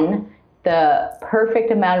in the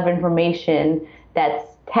perfect amount of information that's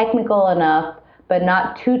technical enough, but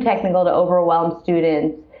not too technical to overwhelm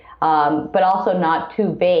students. But also not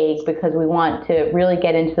too vague, because we want to really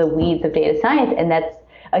get into the weeds of data science. And that's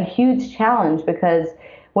a huge challenge, because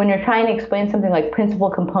when you're trying to explain something like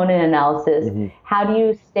principal component analysis, how do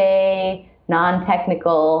you stay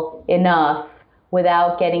non-technical enough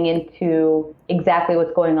without getting into exactly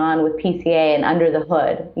what's going on with PCA and under the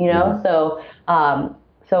hood, you know? So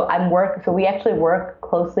we actually work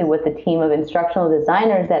closely with the team of instructional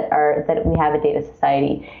designers that we have at Data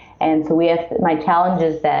Society. And so my challenge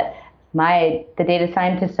is that the data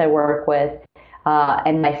scientists I work with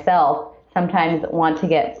and myself sometimes want to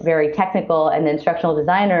get very technical, and the instructional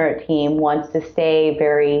designer team wants to stay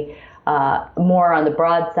very more on the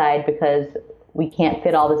broad side, because we can't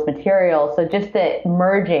fit all this material. So just the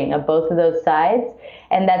merging of both of those sides,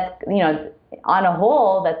 and that's, on a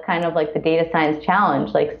whole, that's kind of like the data science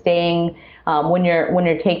challenge, like staying when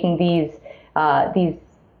you're taking these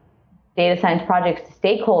data science projects to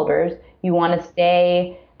stakeholders, you want to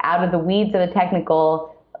stay out of the weeds of the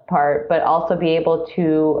technical part, but also be able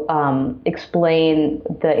to explain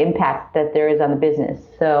the impact that there is on the business.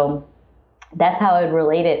 So that's how I would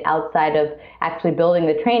relate it outside of actually building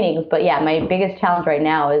the trainings. But yeah, my biggest challenge right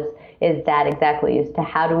now is that exactly, is to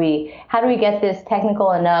how do we get this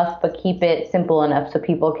technical enough but keep it simple enough so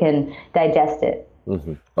people can digest it.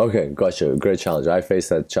 Okay, gotcha. Great challenge. I face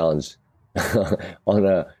that challenge on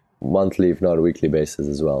a monthly, if not weekly basis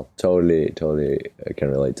as well. Totally I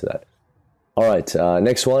can relate to that. All right,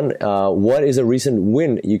 next one. What is a recent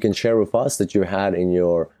win you can share with us that you had in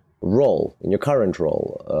your role, in your current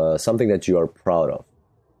role, something that you are proud of?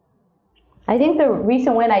 I think the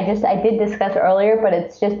recent win I did discuss earlier, but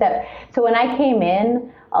it's just that, so when I came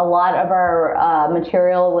in, a lot of our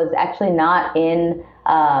material was actually not in,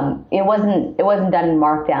 it wasn't done in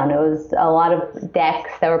Markdown. It was a lot of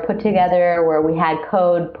decks that were put together where we had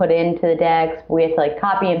code put into the decks. We had to like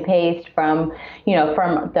copy and paste from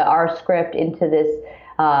the R script into this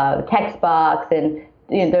text box, and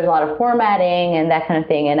there's a lot of formatting and that kind of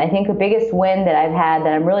thing. And I think the biggest win that I've had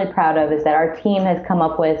that I'm really proud of is that our team has come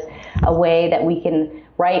up with a way that we can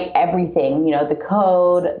write everything, the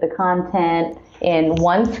code, the content, in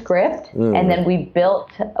one script, and then we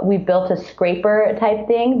built a scraper type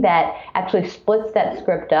thing that actually splits that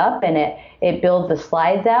script up, and it builds the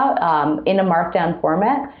slides out in a Markdown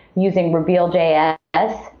format using Reveal.js,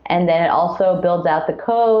 and then it also builds out the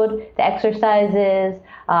code, the exercises,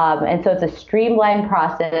 and so it's a streamlined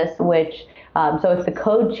process, which so if the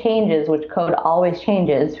code changes, which code always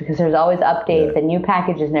changes because there's always updates and new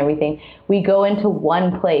packages and everything, we go into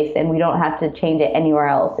one place and we don't have to change it anywhere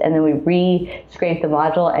else. And then we re-scrape the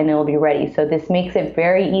module and it will be ready. So this makes it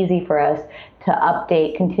very easy for us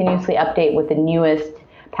to continuously update with the newest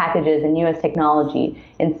packages and newest technology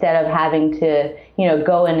instead of having to,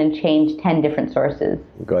 go in and change 10 different sources.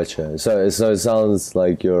 Gotcha. So it sounds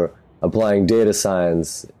like you're applying data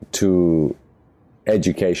science to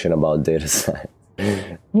education about data science.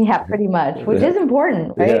 Yeah, pretty much, which is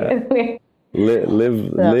important, right? Yeah.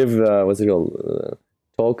 live, what's it called?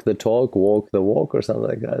 Talk the talk, walk the walk, or something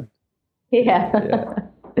like that. Yeah.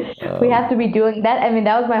 We have to be doing that. I mean,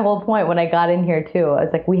 that was my whole point when I got in here too. I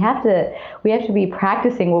was like, we have to be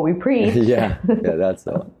practicing what we preach. Yeah, that's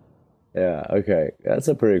the one. Yeah, okay, that's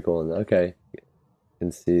a pretty cool one. Okay,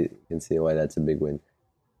 can see why that's a big win.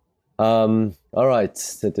 All right.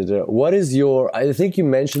 What is your? I think you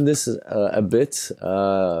mentioned this a bit,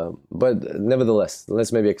 but nevertheless,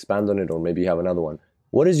 let's maybe expand on it, or maybe you have another one.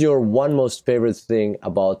 What is your one most favorite thing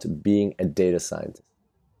about being a data scientist?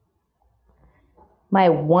 My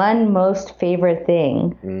one most favorite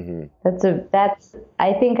thing. Mm-hmm. That's.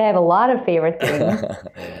 I think I have a lot of favorite things.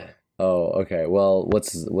 Oh, okay. Well,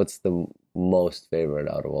 what's the most favorite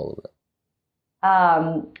out of all of them?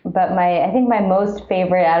 But I think my most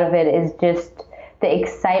favorite out of it is just the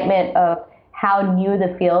excitement of how new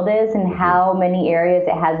the field is and how many areas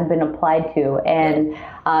it hasn't been applied to, and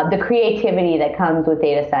the creativity that comes with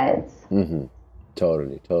data science.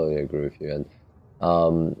 Totally agree with you.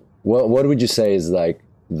 And what would you say is like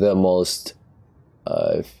the most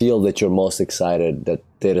field that you're most excited that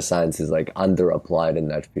data science is like under applied in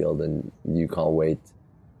that field, and you can't wait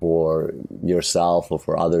for yourself or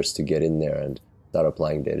for others to get in there and start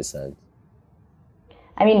applying data science?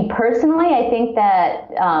 I mean, personally, I think that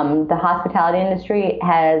the hospitality industry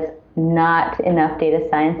has not enough data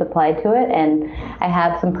science applied to it, and I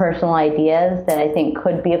have some personal ideas that I think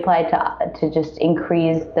could be applied to just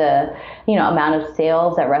increase the amount of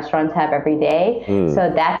sales that restaurants have every day.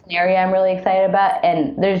 So that's an area I'm really excited about,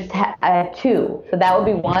 and I have two. So that would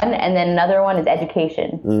be one, and then another one is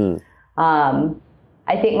education.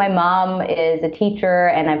 I think my mom is a teacher,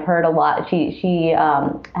 and I've heard a lot. She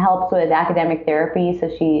helps with academic therapy, so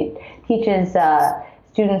she teaches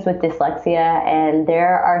students with dyslexia, and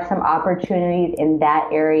there are some opportunities in that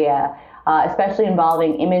area, especially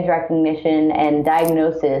involving image recognition and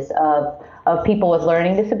diagnosis of people with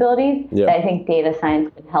learning disabilities, that I think data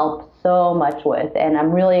science can help so much with, and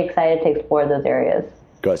I'm really excited to explore those areas.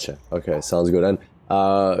 Gotcha. Okay, sounds good. And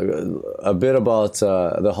a bit about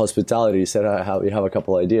the hospitality. You said you have a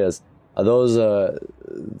couple ideas. Are those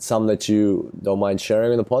some that you don't mind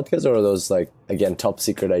sharing in the podcast, or are those, like, again, top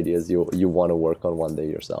secret ideas you want to work on one day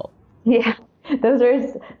yourself? Yeah, those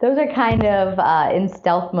are kind of in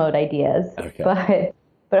stealth mode ideas. Okay.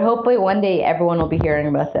 But hopefully one day everyone will be hearing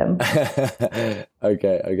about them.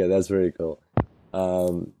 Okay, that's very cool.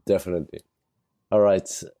 Definitely. All right,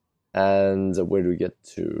 and where do we get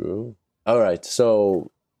to? All right,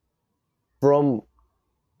 so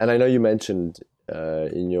and I know you mentioned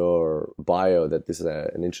in your bio that this is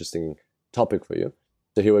an interesting topic for you.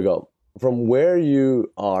 So here we go. From where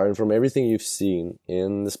you are and from everything you've seen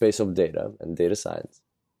in the space of data and data science,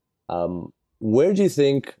 where do you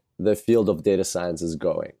think the field of data science is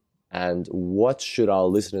going? And what should our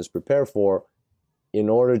listeners prepare for in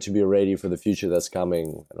order to be ready for the future that's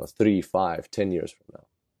coming, 3, 5, 10 years from now?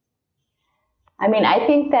 I mean, I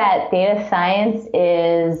think that data science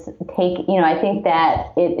I think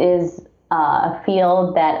that it is a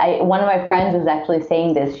field that one of my friends was actually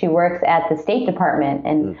saying this. She works at the State Department,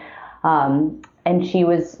 and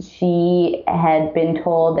she had been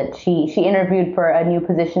told that she interviewed for a new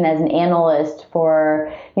position as an analyst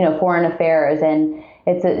for foreign affairs, and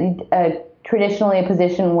it's traditionally a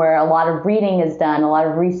position where a lot of reading is done, a lot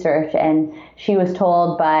of research, and she was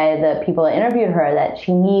told by the people that interviewed her that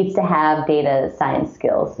she needs to have data science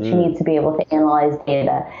skills. She needs to be able to analyze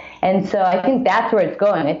data. And so I think that's where it's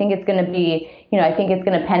going. I think it's going to be, I think it's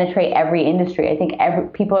going to penetrate every industry. I think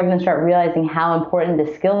people are going to start realizing how important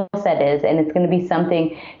the skill set is, and it's going to be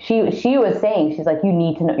something she was saying. She's like, you're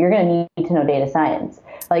going to need to know data science.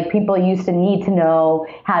 Like, people used to need to know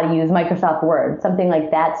how to use Microsoft Word, something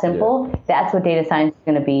like that simple. Yeah. That's what data science is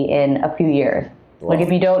going to be in a few years. Wow. Like,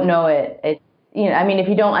 if you don't know it, if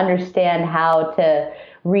you don't understand how to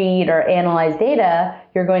read or analyze data,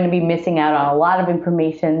 you're going to be missing out on a lot of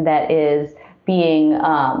information that is being,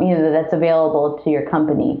 that's available to your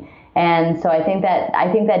company. And so I think that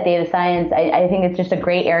data science, I think it's just a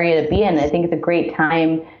great area to be in. I think it's a great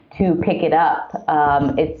time to pick it up.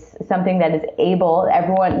 It's something that is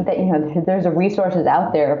everyone that, there's resources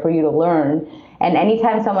out there for you to learn. And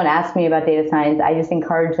anytime someone asks me about data science, I just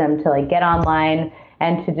encourage them to get online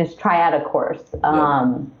and to just try out a course.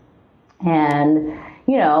 And,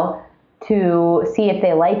 to see if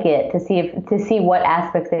they like it, to see what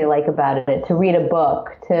aspects they like about it, to read a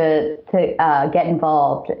book, to get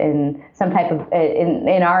involved in some type of,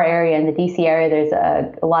 in our area, in the DC area, there's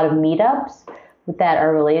a lot of meetups that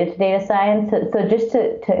are related to data science. So just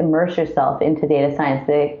to immerse yourself into data science.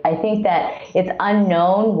 I think that it's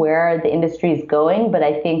unknown where the industry is going, but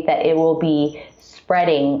I think that it will be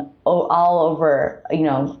spreading all over,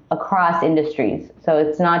 across industries. So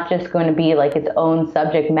it's not just going to be like its own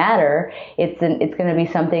subject matter. It's going to be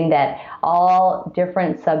something that all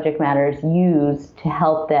different subject matters use to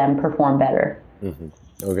help them perform better. Mm-hmm.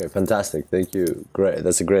 Okay, fantastic. Thank you. Great.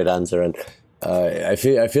 That's a great answer. And I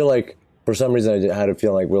feel like, for some reason, I had a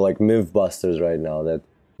feeling like we're like myth busters right now, that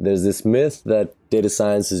there's this myth that data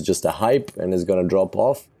science is just a hype and is going to drop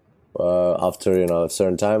off after a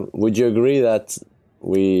certain time. Would you agree that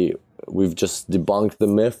we've just debunked the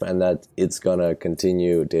myth and that it's going to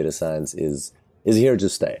continue? Data science is here to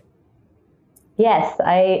stay? Yes,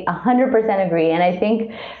 I 100% agree. And I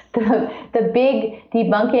think the big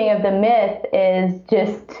debunking of the myth is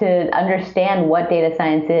just to understand what data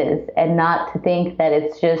science is, and not to think that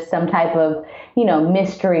it's just some type of,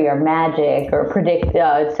 mystery or magic or predict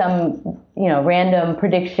some, random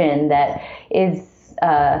prediction that is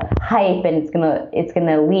hype and it's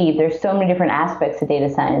gonna leave. There's so many different aspects of data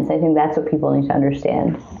science. I think that's what people need to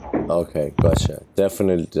understand. Okay, gotcha.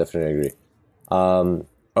 Definitely agree.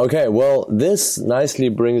 Okay, well, this nicely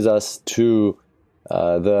brings us to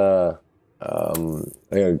the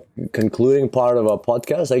concluding part of our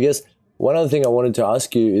podcast. I guess one other thing I wanted to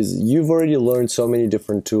ask you is you've already learned so many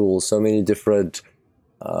different tools, so many different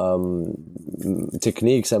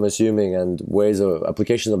techniques, I'm assuming, and ways of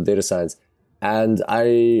applications of data science. And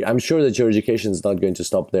I'm sure that your education is not going to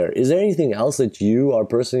stop there. Is there anything else that you are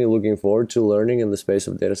personally looking forward to learning in the space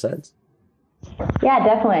of data science? Yeah,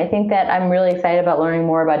 definitely. I think that I'm really excited about learning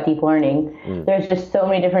more about deep learning. There's just so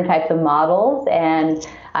many different types of models, and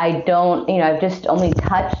I've just only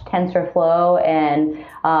touched TensorFlow and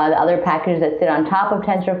the other packages that sit on top of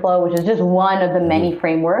TensorFlow, which is just one of the many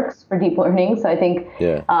frameworks for deep learning. So I think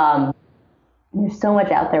there's so much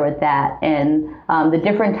out there with that, and the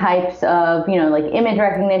different types of, like image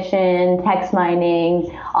recognition, text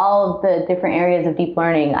mining, all of the different areas of deep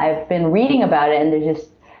learning. I've been reading about it, and there's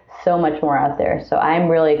just so much more out there. So I'm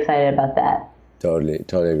really excited about that. Totally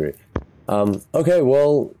agree. Okay,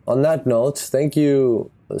 well, on that note, thank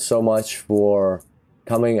you so much for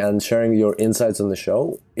coming and sharing your insights on the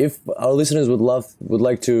show. If our listeners would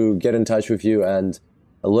like to get in touch with you and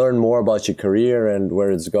learn more about your career and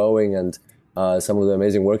where it's going and some of the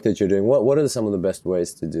amazing work that you're doing, what are some of the best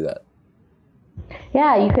ways to do that?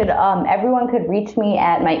 Yeah, you could. Everyone could reach me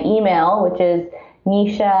at my email, which is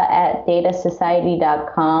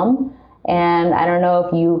nisha@datasociety.com. And I don't know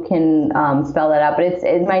if you can spell that out, but it's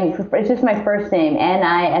just my first name,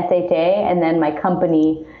 NISHA, and then my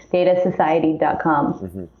company, datasociety.com.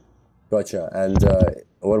 Mm-hmm. Gotcha. And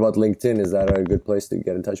what about LinkedIn? Is that a good place to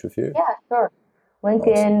get in touch with you? Yeah, sure.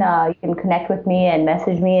 LinkedIn, awesome. You can connect with me and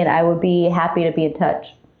message me, and I would be happy to be in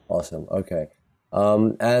touch. Awesome. Okay.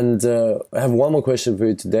 And I have one more question for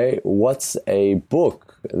you today. What's a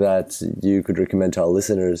book that you could recommend to our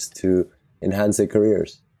listeners to enhance their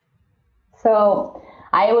careers? So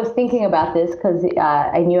I was thinking about this because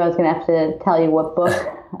I knew I was going to have to tell you what book,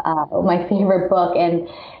 my favorite book. And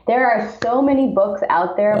there are so many books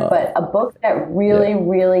out there, but a book that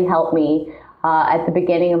really helped me at the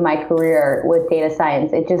beginning of my career with data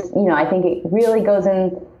science. It just, I think it really goes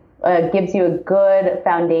in, gives you a good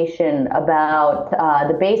foundation about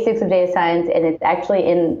the basics of data science. And it's actually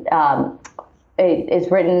it is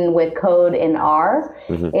written with code in R,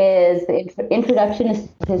 is the Introduction to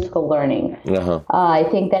Statistical Learning. I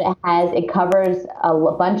think that it covers a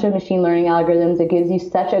bunch of machine learning algorithms. It gives you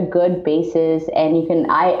such a good basis, and you can,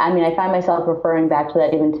 I find myself referring back to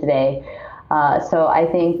that even today. So I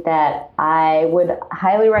think that I would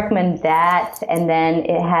highly recommend that. And then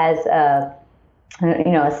it has a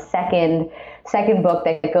second book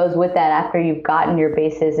that goes with that after you've gotten your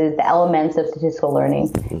basis is The Elements of Statistical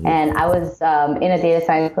Learning. And I was in a data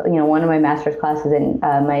science, one of my master's classes, and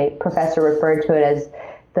my professor referred to it as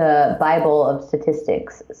the Bible of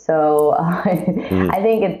statistics. So I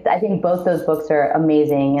think both those books are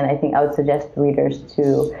amazing, and I think I would suggest readers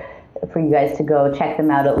for you guys to go check them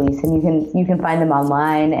out at least. And you can find them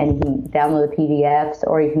online, and you can download the PDFs,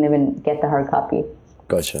 or you can even get the hard copy.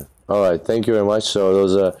 Gotcha. All right, thank you very much. So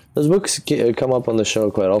those books come up on the show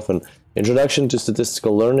quite often. Introduction to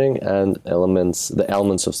Statistical Learning and The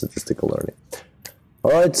Elements of Statistical Learning.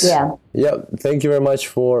 All right. Yeah. Thank you very much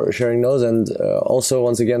for sharing those. And also,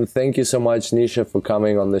 once again, thank you so much, Nisha, for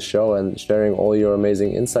coming on the show and sharing all your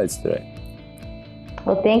amazing insights today.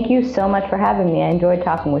 Well, thank you so much for having me. I enjoyed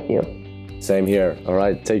talking with you. Same here. All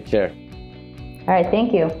right. Take care. All right.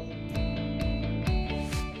 Thank you.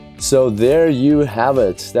 So there you have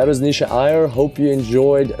it. That was Nisha Iyer. Hope you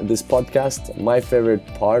enjoyed this podcast. My favorite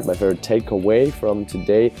takeaway from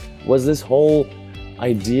today was this whole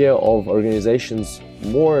idea of organizations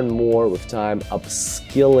more and more with time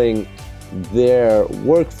upskilling their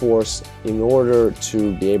workforce in order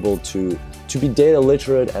to be able to be data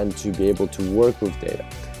literate and to be able to work with data.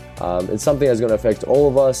 It's something that's going to affect all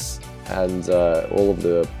of us and all of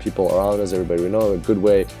the people around us, everybody we know. A good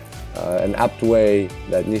way, an apt way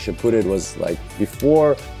that Nisha put it was like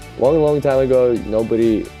before, long time ago,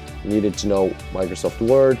 nobody needed to know Microsoft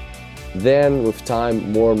Word. Then with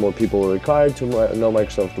time, more and more people were required to know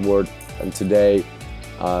Microsoft Word. And today,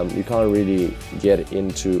 you can't really get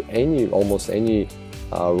into almost any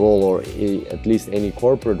role or at least any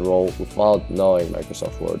corporate role without knowing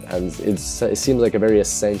Microsoft Word. And it seems like a very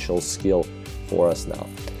essential skill for us now.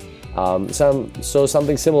 So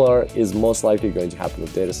something similar is most likely going to happen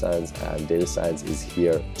with data science, and data science is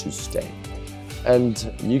here to stay.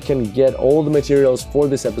 And you can get all the materials for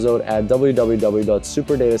this episode at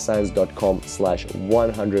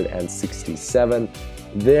www.superdatascience.com/167.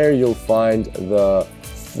 There you'll find the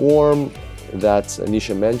form that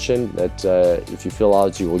Nisha mentioned, that if you fill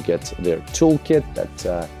out, you will get their toolkit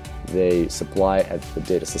that they supply at the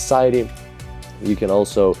Data Society. You can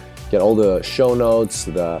also get all the show notes,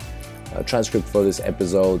 the transcript for this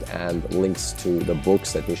episode, and links to the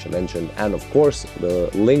books that Nisha mentioned, and of course the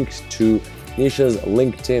link to Nisha's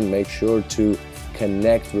LinkedIn. Make sure to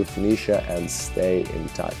connect with Nisha and stay in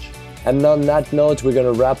touch. And on that note, we're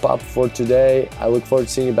going to wrap up for today. I look forward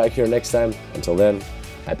to seeing you back here next time. Until then,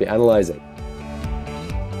 happy analyzing.